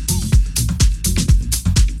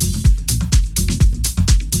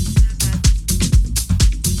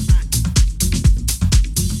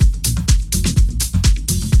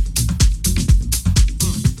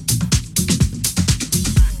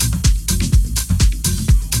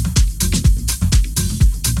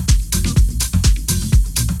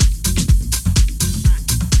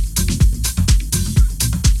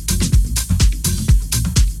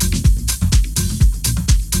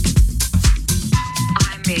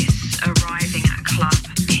 I miss arriving at a club,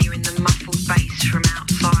 hearing the muffled bass from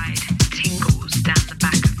outside, tingles down the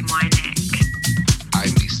back of my neck. I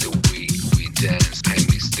miss the way we dance, I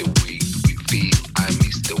miss the way we feel, I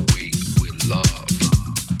miss the way we love.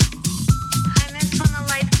 I miss when the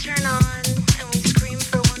lights turn on and we scream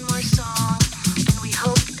for one more song and we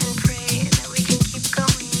hope and pray that we can keep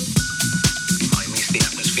going. I miss the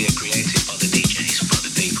atmosphere created by the DJs, by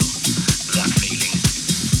the people. That feeling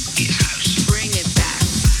is house. Bring it back.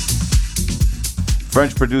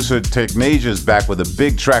 French producer Technasia's back with a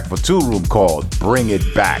big track for Tool Room called Bring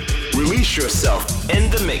It Back. Release Yourself in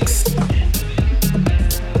the mix.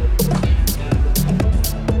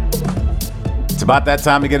 It's about that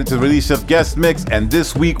time to get into the Release Yourself guest mix, and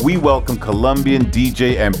this week we welcome Colombian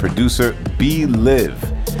DJ and producer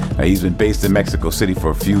B-Liv. Now, he's been based in Mexico City for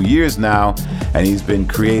a few years now, and he's been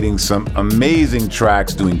creating some amazing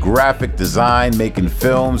tracks, doing graphic design, making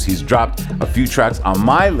films. He's dropped a few tracks on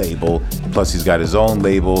my label, plus he's got his own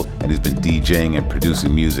label, and he's been DJing and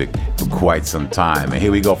producing music for quite some time. And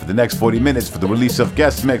here we go for the next 40 minutes for the Release Yourself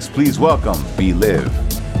guest mix. Please welcome B-Liv.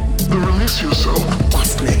 The Release Yourself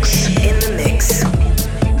guest mix. In the mix.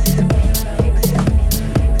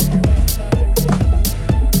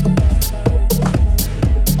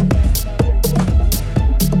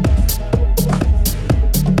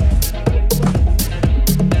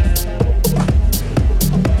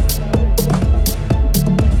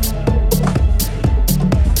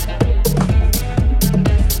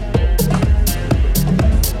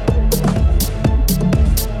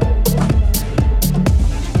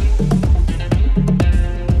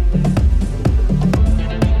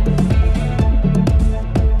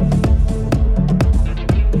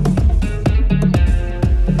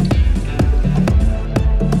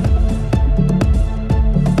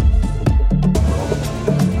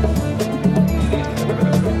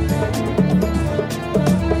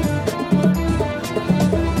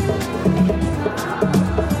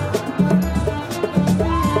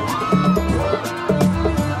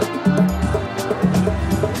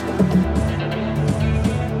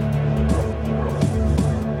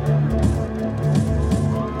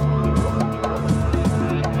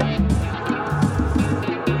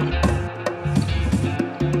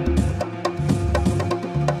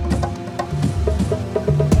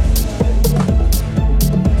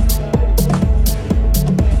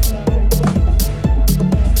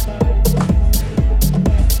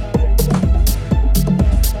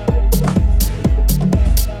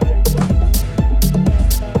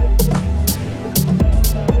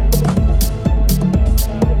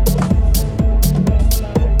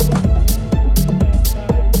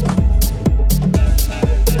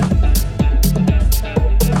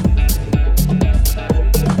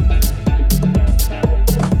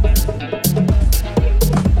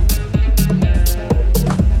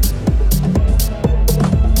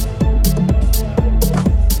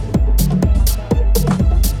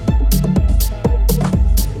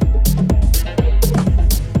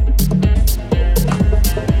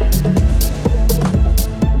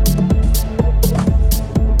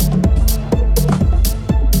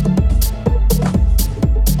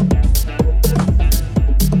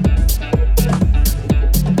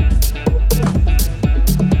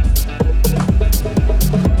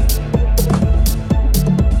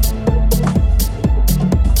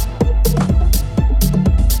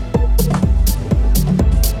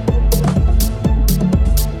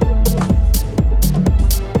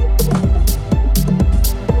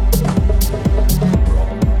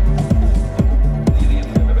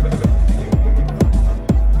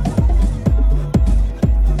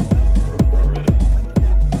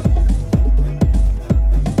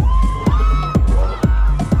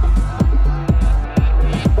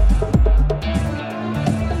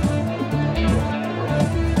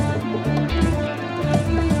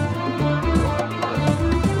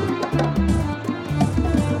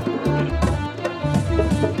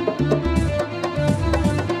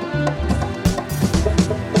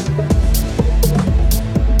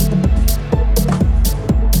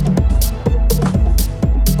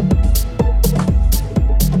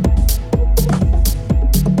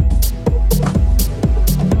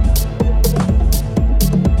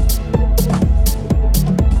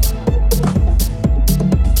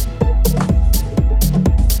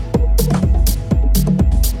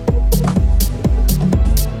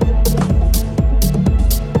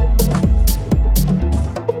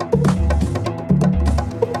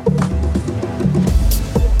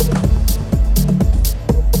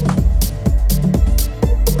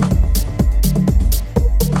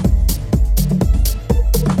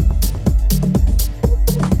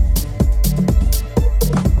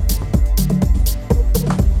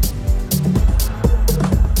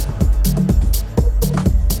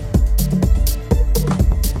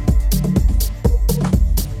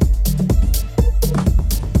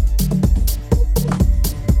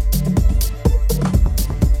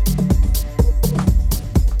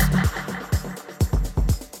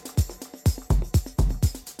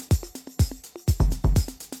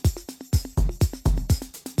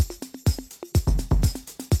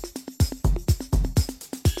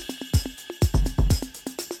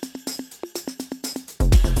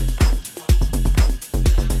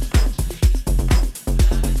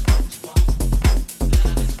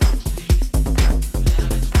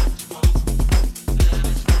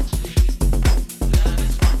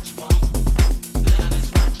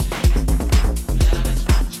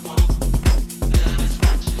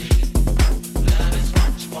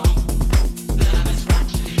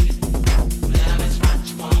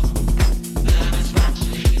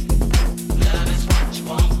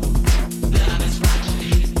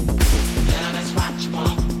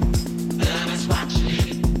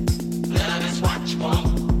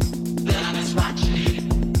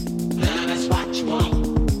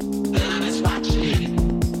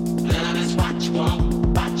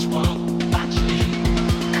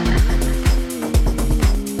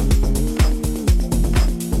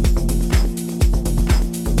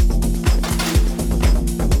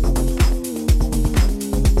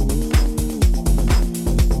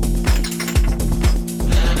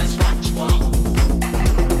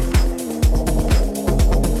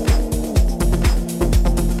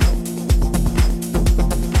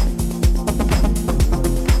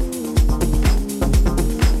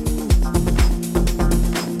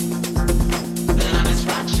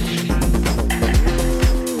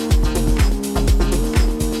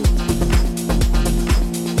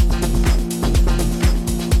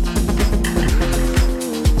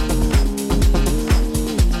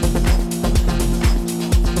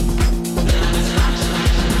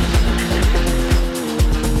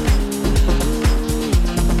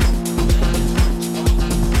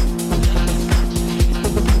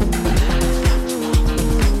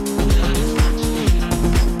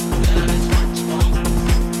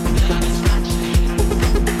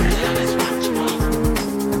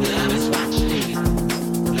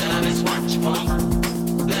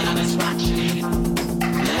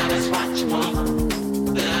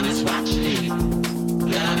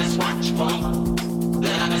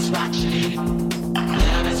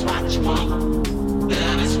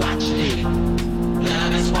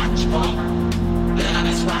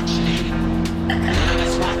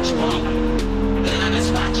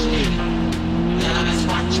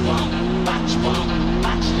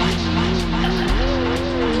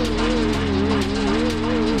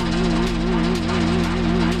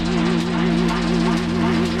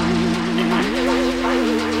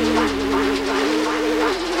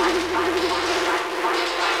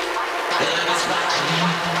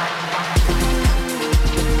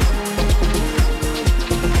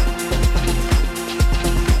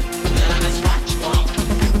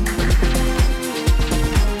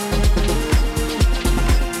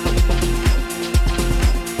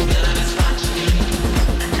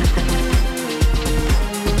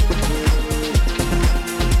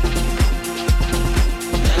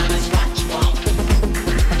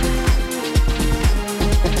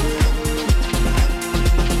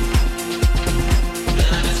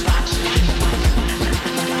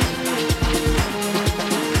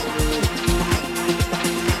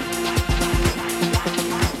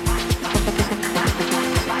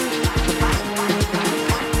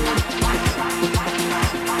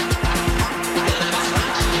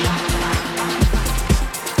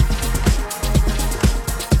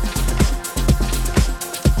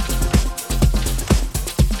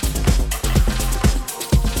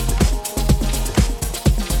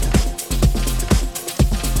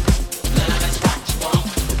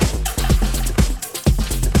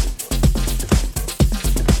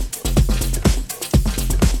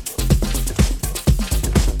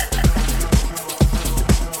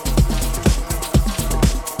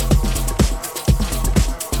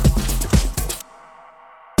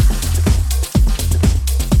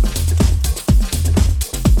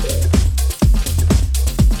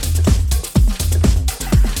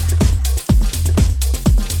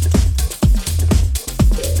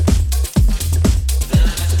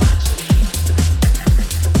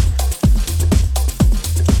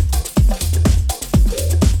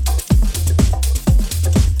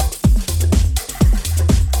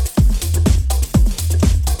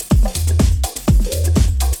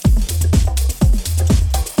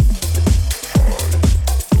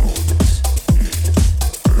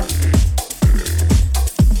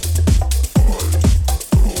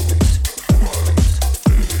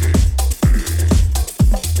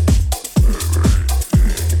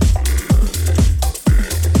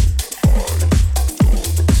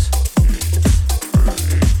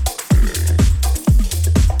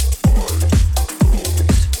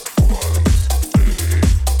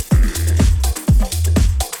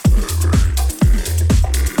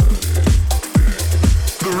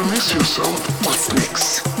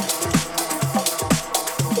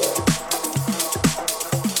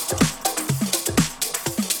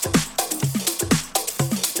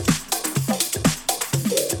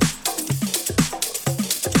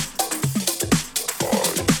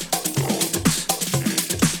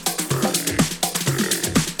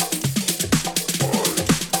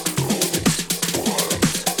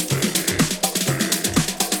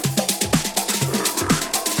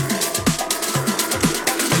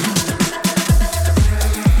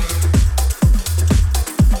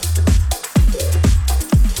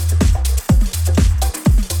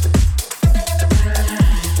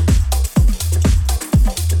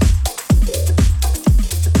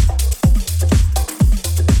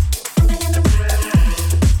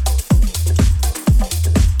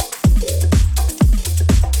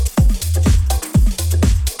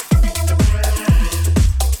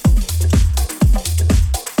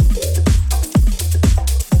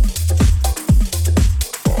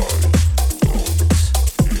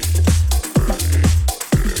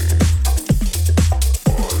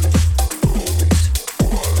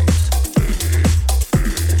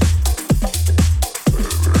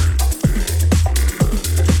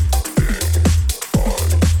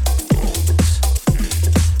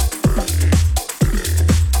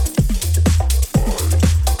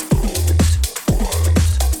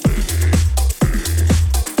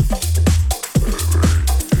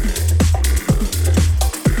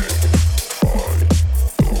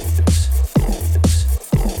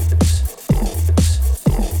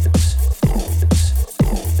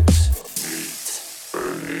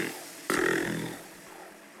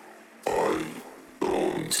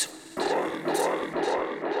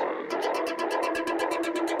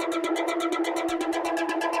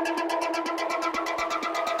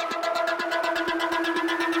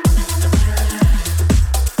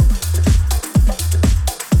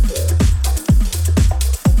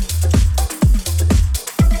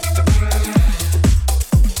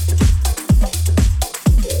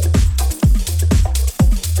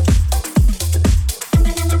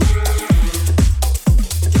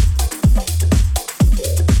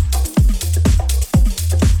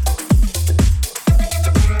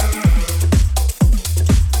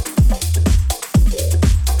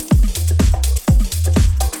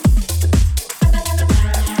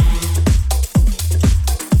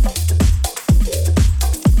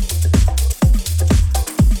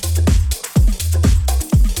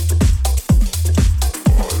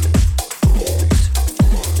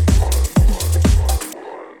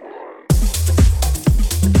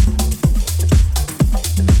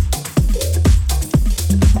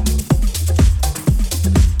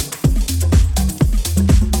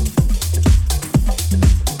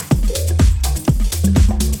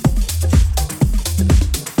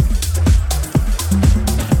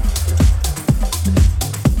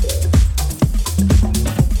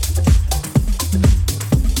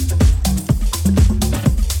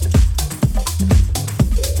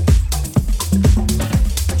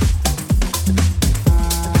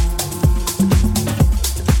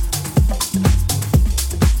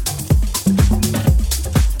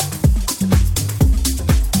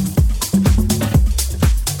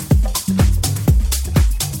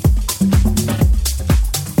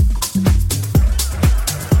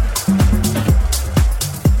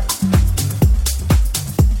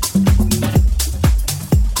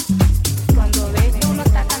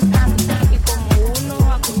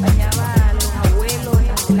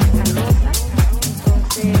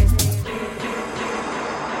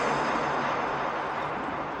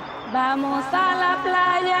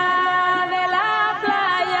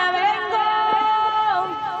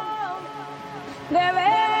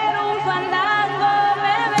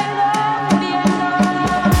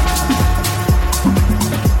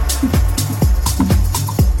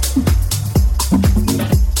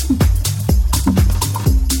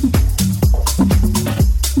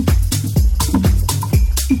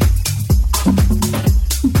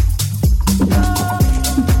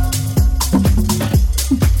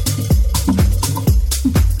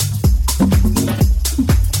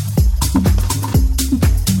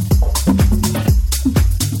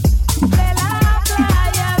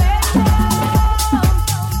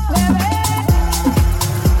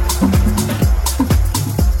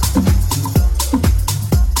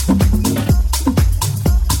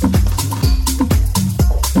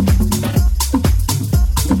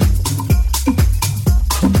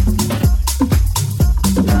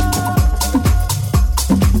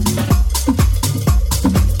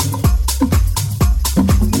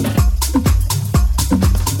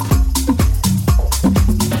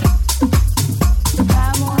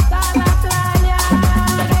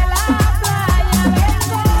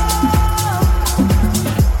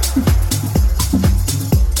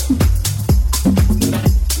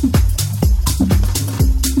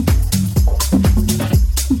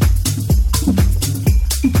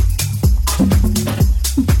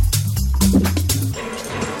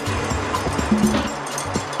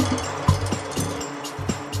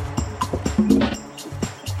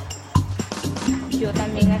 yo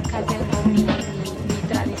también acá tengo mi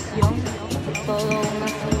tradición, todo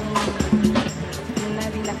una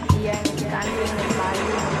dinastía en el canto, en el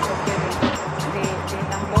baile, en el toque de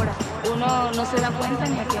tambora. Uno no se da cuenta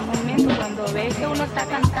ni a qué momento, cuando ve que uno está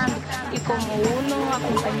cantando y como uno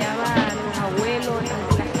acompañaba a los abuelos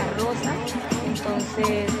en las carrozas,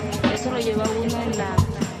 entonces eso lo lleva uno en la...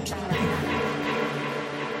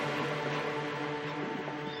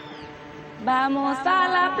 Vamos a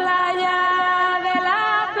la playa, de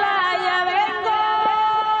la playa vengo.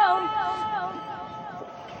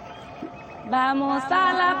 Vamos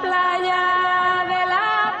a la playa, de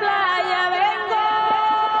la playa vengo.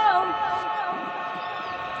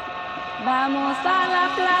 Vamos a la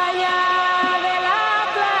playa, de la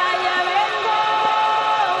playa vengo.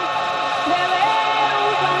 De ver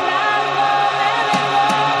un fandango me vengo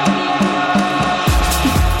huyendo.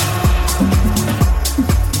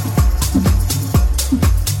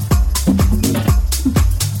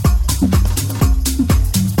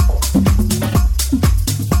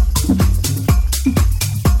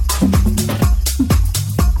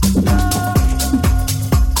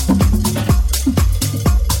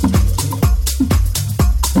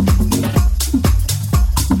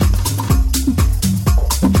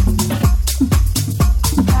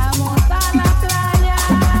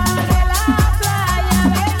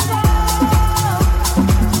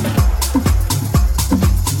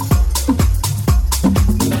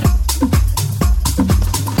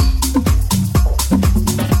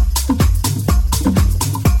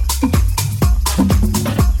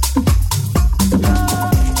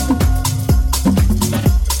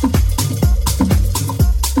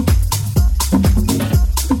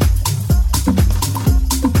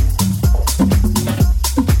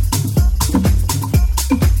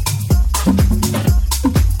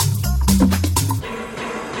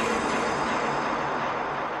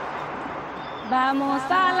 Vamos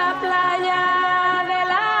a la playa, de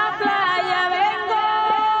la playa vengo.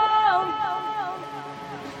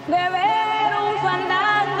 De ver un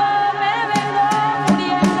fandango me vengo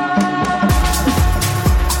muriendo.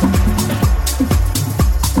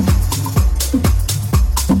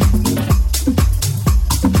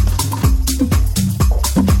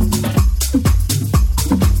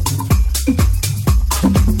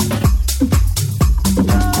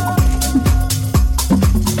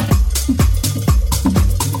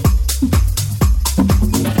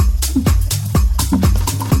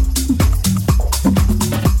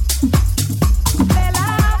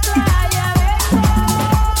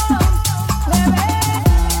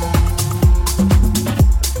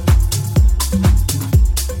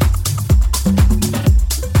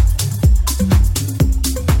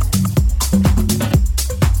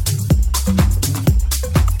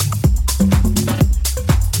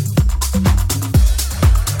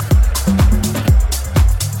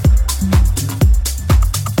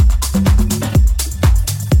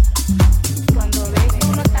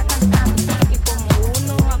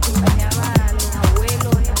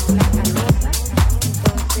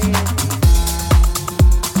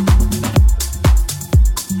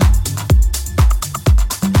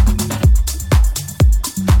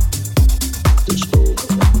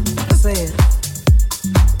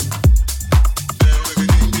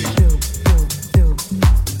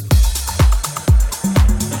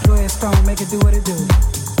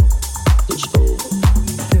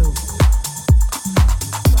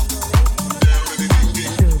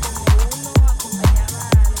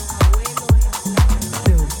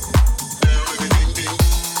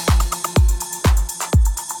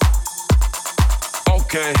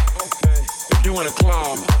 Okay. If you in a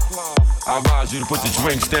club, I advise you to put the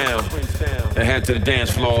drinks down and head to the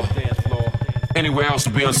dance floor. Anywhere else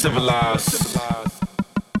would be uncivilized.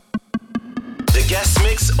 The guest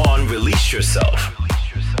mix on Release Yourself.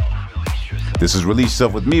 This is Release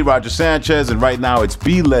Yourself with me, Roger Sanchez, and right now it's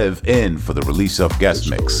B-Lev in for the Release Yourself guest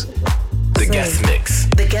mix. The guest mix.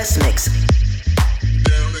 The guest mix.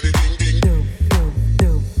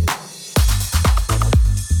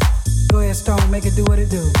 Go ahead, Stone, make it do what it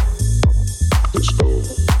do. Let's go.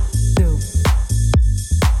 Do.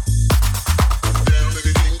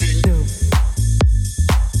 Do.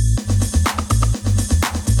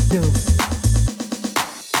 Do.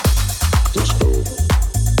 Let's go.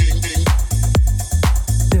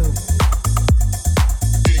 Do.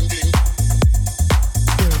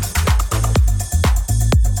 Do.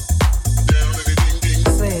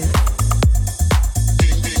 Say it.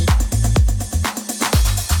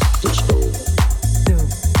 Let's go. Do.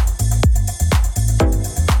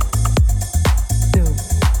 Do.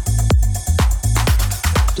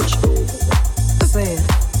 Let's go. Say it.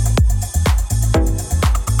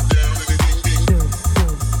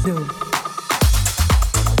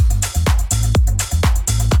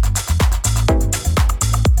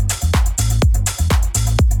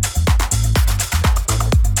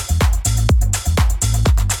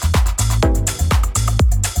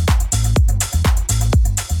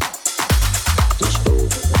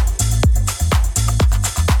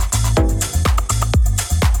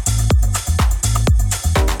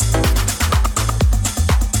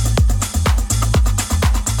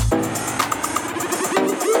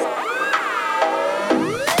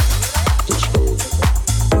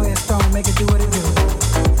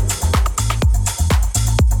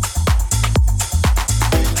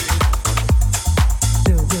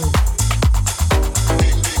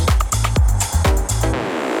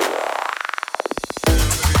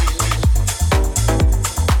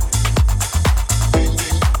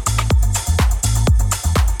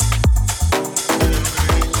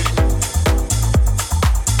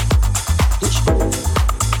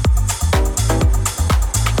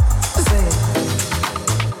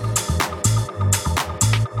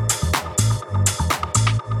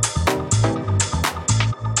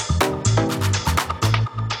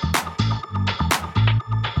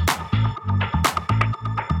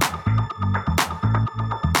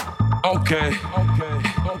 Okay.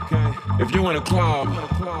 If you in a club,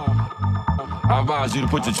 I advise you to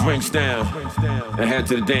put your drinks down and head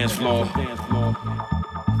to the dance floor.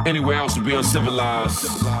 Anywhere else would be uncivilized.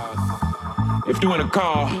 If you in a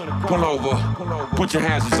car, pull over, put your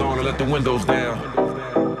hazards on and let the windows down.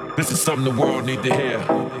 This is something the world need to hear.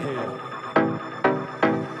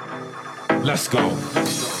 Let's go.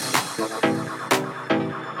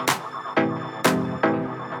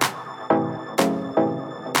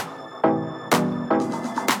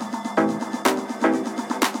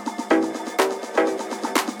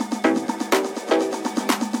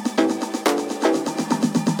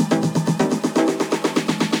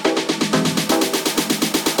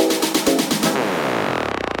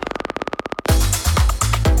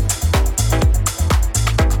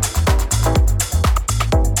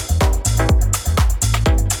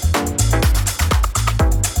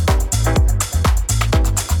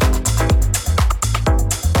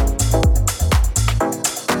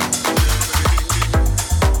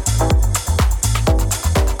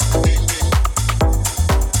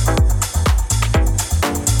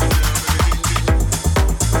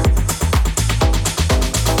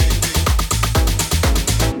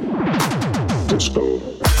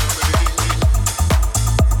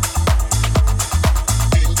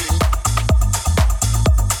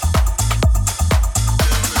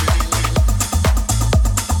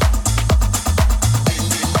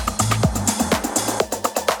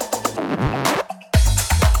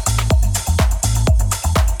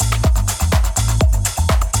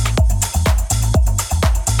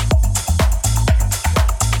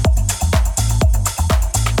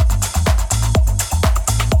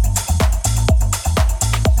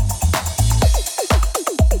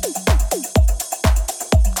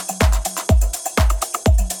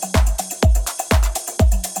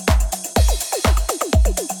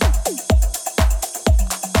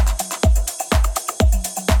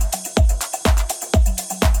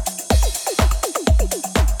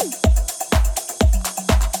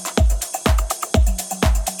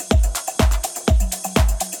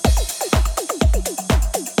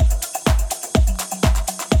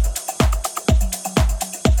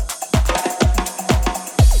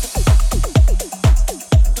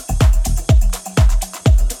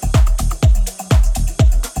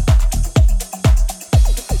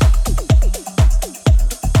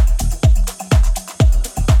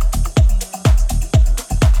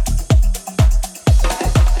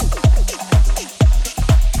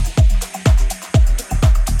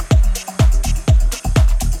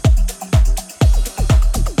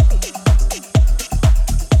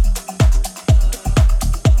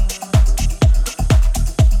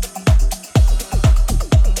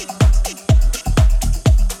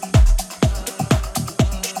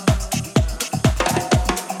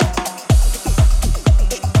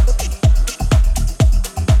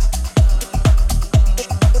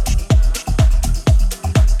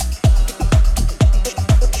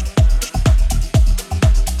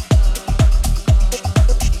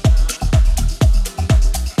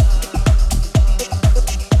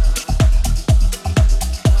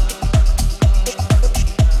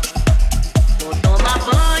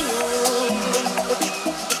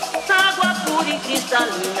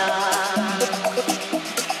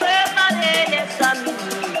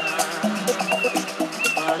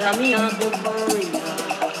 para me acompanhar.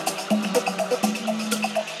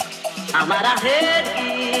 Amar a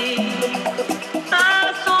rede,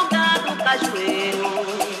 a sombra do cajueiro,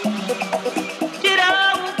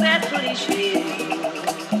 tirar um verso ligeiro,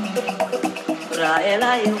 pra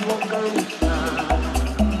ela eu vou cantar.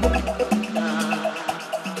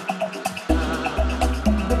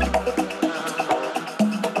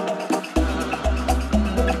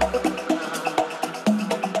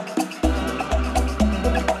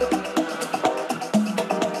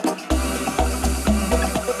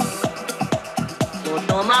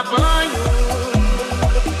 Tomar banho,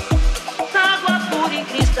 água pura e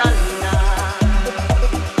cristalina.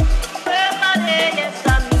 Preparei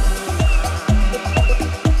essa menina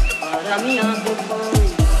para me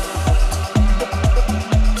acompanhar.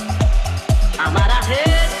 Amar a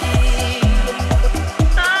rede,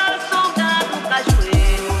 a sombra do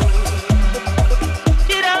cajueiro,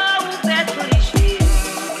 tirar um verso ligeiro,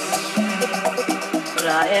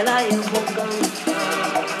 pra ela eu vou cantar.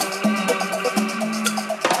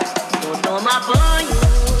 Tomar banho,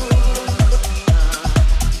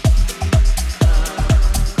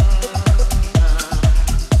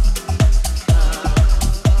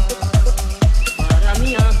 para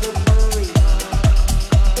me acompanhar.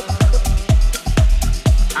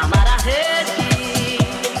 Amar a rede,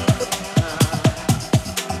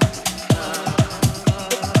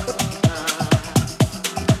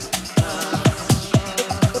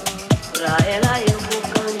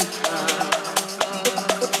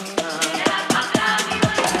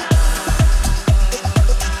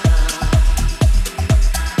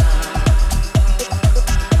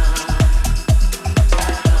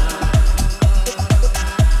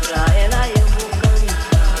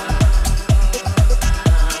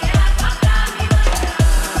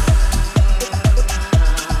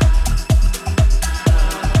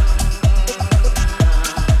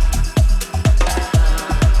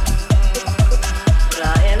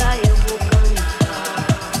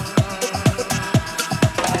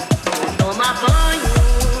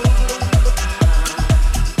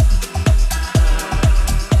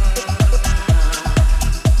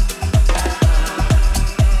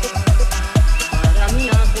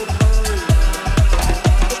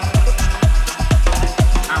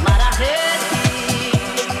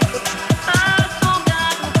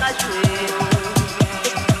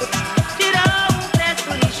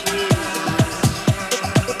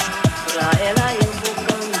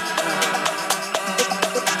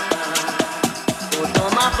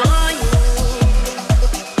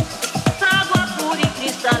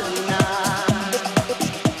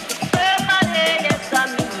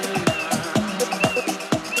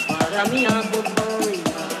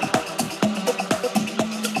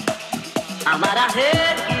 Amar a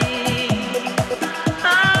rede,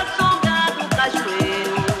 a sombra do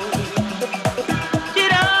cajueiro,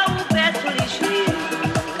 tirar o pé do lixeiro,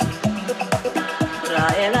 pra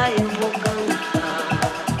ela eu vou cantar.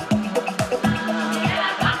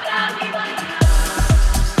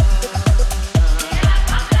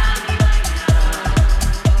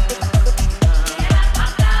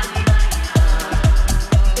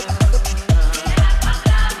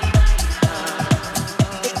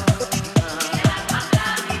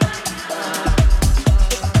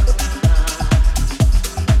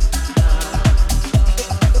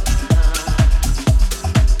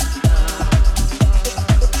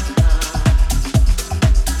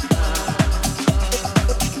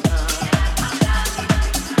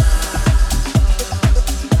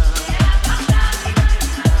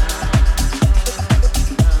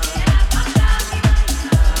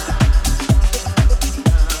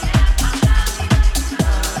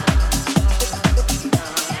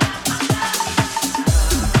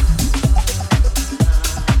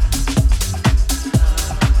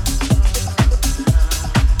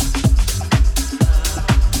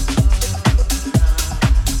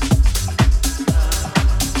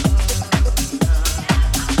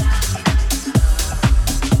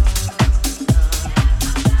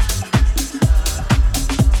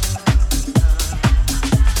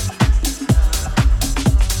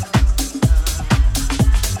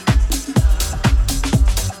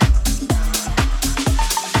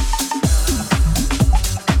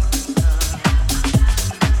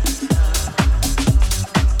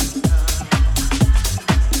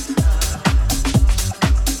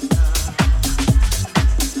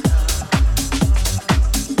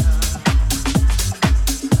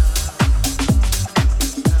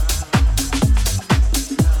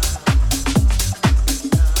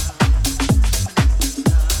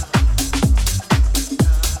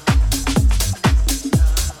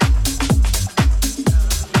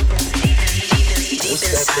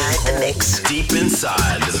 Deep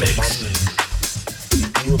inside the mix. You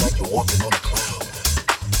feel like you're walking on a cloud.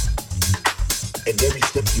 And every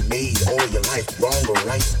step you made all your life, wrong or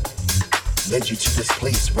right, led you to this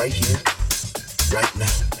place right here, right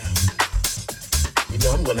now. You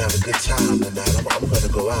know, I'm gonna have a good time tonight. I'm gonna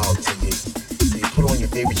go out till you put on your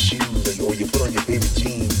favorite shoes or you put on your favorite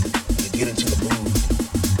jeans. You get into the mood.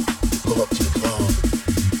 You pull up to the club.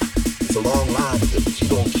 It's a long line, but you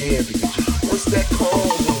don't care because what's that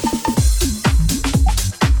called?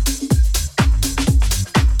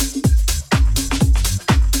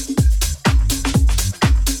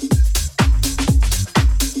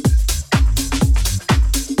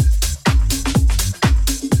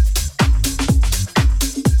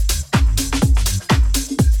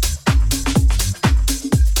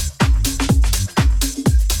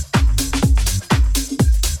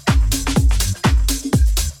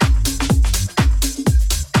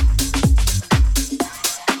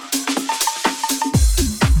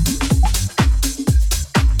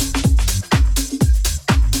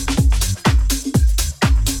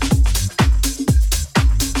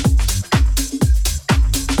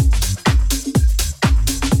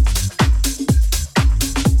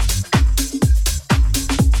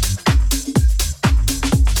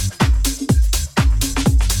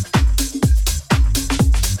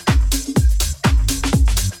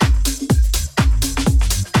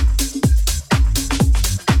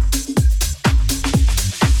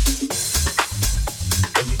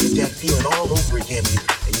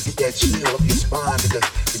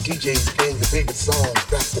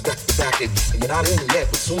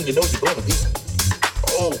 You know you're gonna be.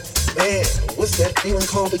 Oh man, what's that feeling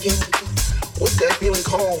called again? What's that feeling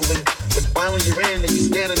called when finally you're in and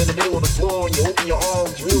you're standing in the middle of the floor and you open your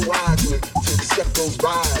arms real wide to accept those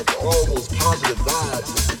vibes, all those positive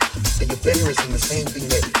vibes, and you're experiencing the same thing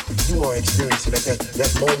that you are experiencing at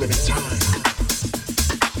that moment in time.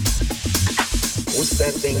 What's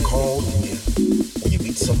that thing called when you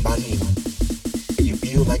meet somebody and you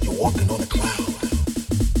feel like you're walking on a cloud?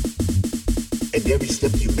 And every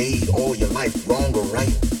step you made all your life, wrong or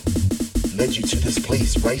right, led you to this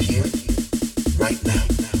place right here, right now.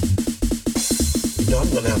 You know, I'm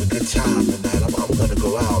gonna have a good time tonight. I'm gonna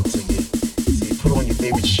go out till you put on your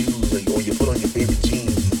favorite shoes or you put on your favorite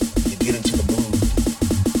jeans. You get into the mood.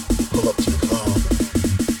 You pull up to the club.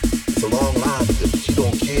 It's a long line, but you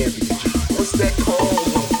don't care because what's that called?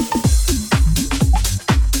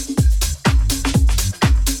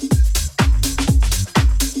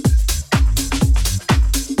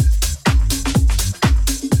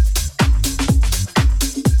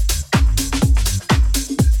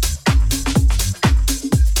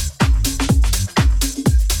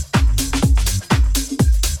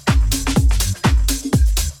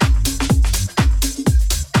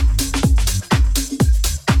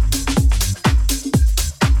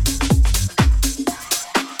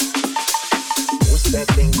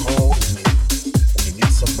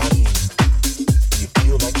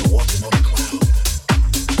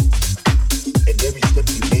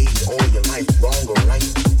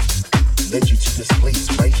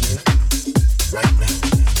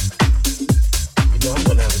 I'm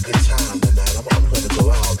gonna have a good time tonight. I'm gonna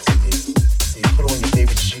go out. So you put on your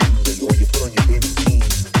favorite shoes or you put on your favorite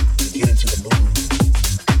jeans. You get into the mood.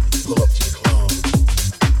 Pull up to the club.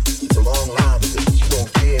 It's a long line, but you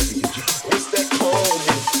don't care because you. What's that called?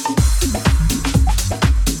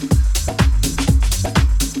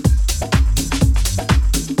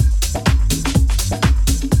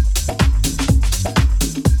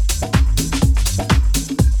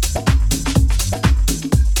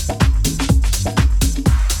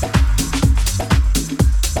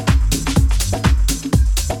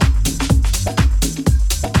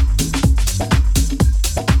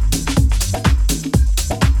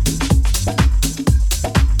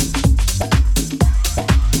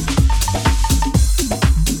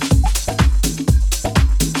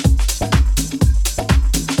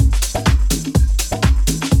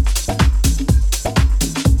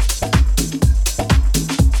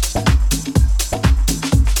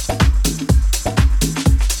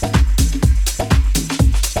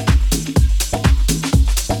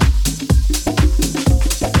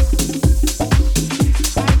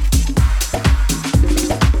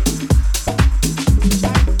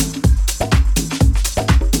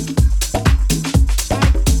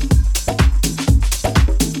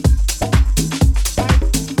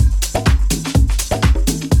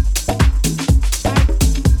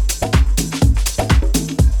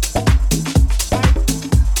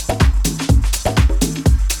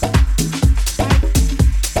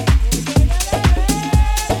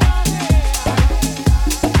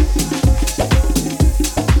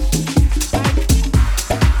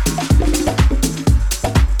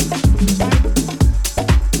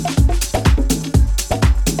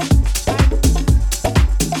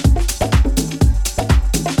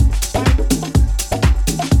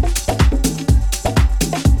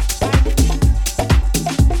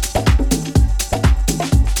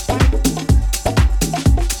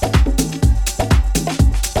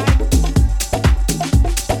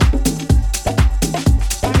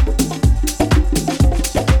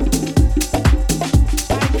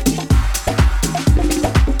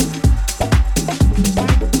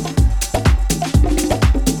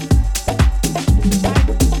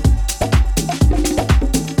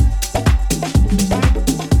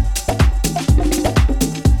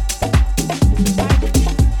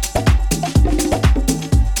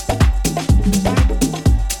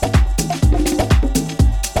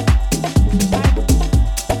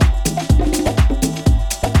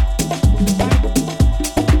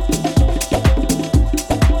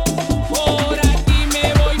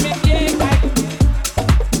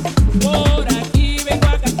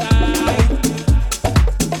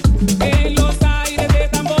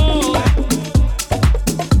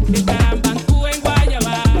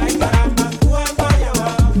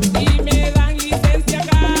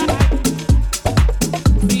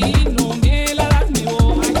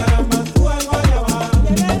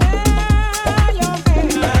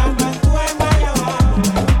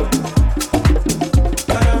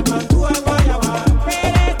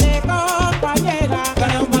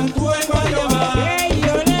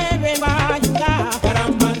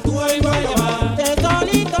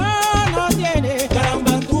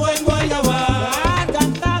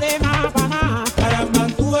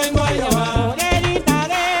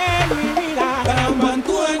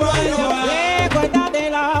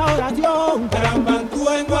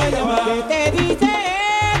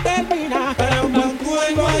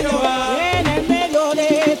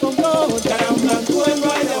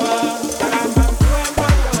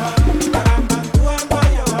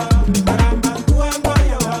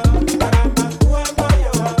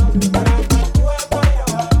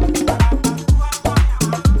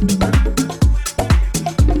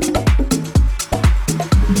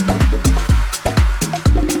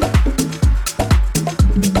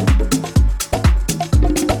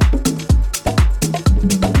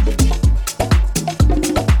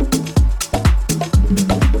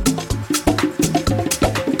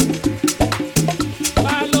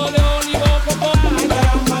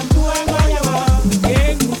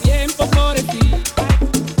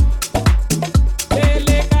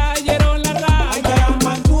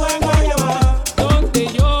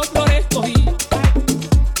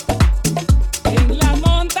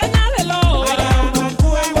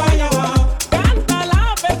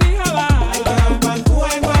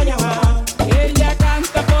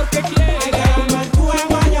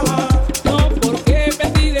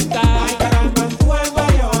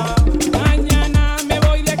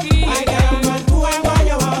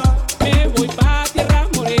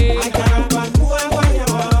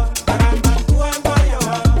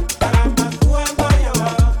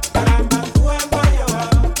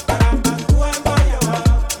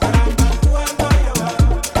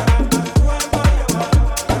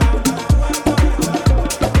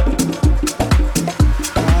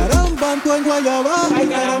 Guayabá. Ay,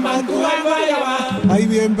 Carambantúa en Guayabá. Ay,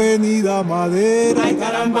 bienvenida Madera. Ay,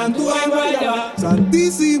 Carambantúa en Guayabá.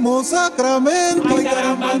 Santísimo Sacramento. Ay,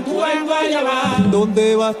 Carambantúa en Guayabá.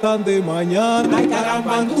 Donde bastan de mañana. Ay,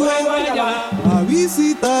 Carambantúa en Guayabá. A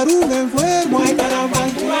visitar un enfermo. Ay,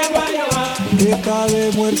 Carambantúa en Guayabá. Que está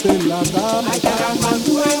de muerte en la cama. Ay,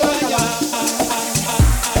 Carambantúa en Guayabá.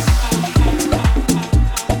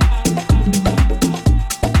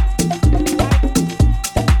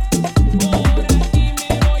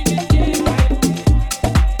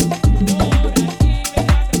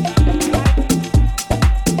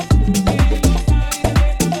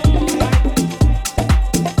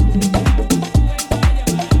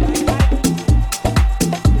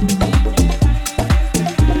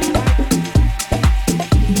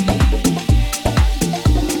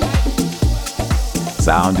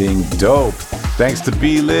 Sounding dope. Thanks to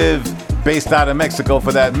B-Live, based out of Mexico,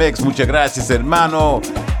 for that mix. Muchas gracias, hermano.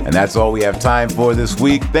 And that's all we have time for this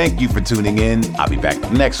week. Thank you for tuning in. I'll be back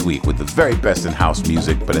next week with the very best in house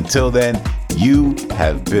music. But until then, you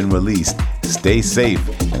have been released. Stay safe,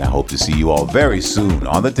 and I hope to see you all very soon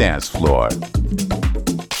on the dance floor.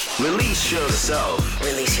 Release yourself.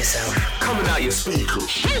 Release yourself. Coming out your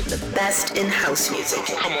speakers. The best in house music.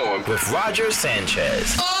 Come on. With Roger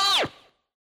Sanchez.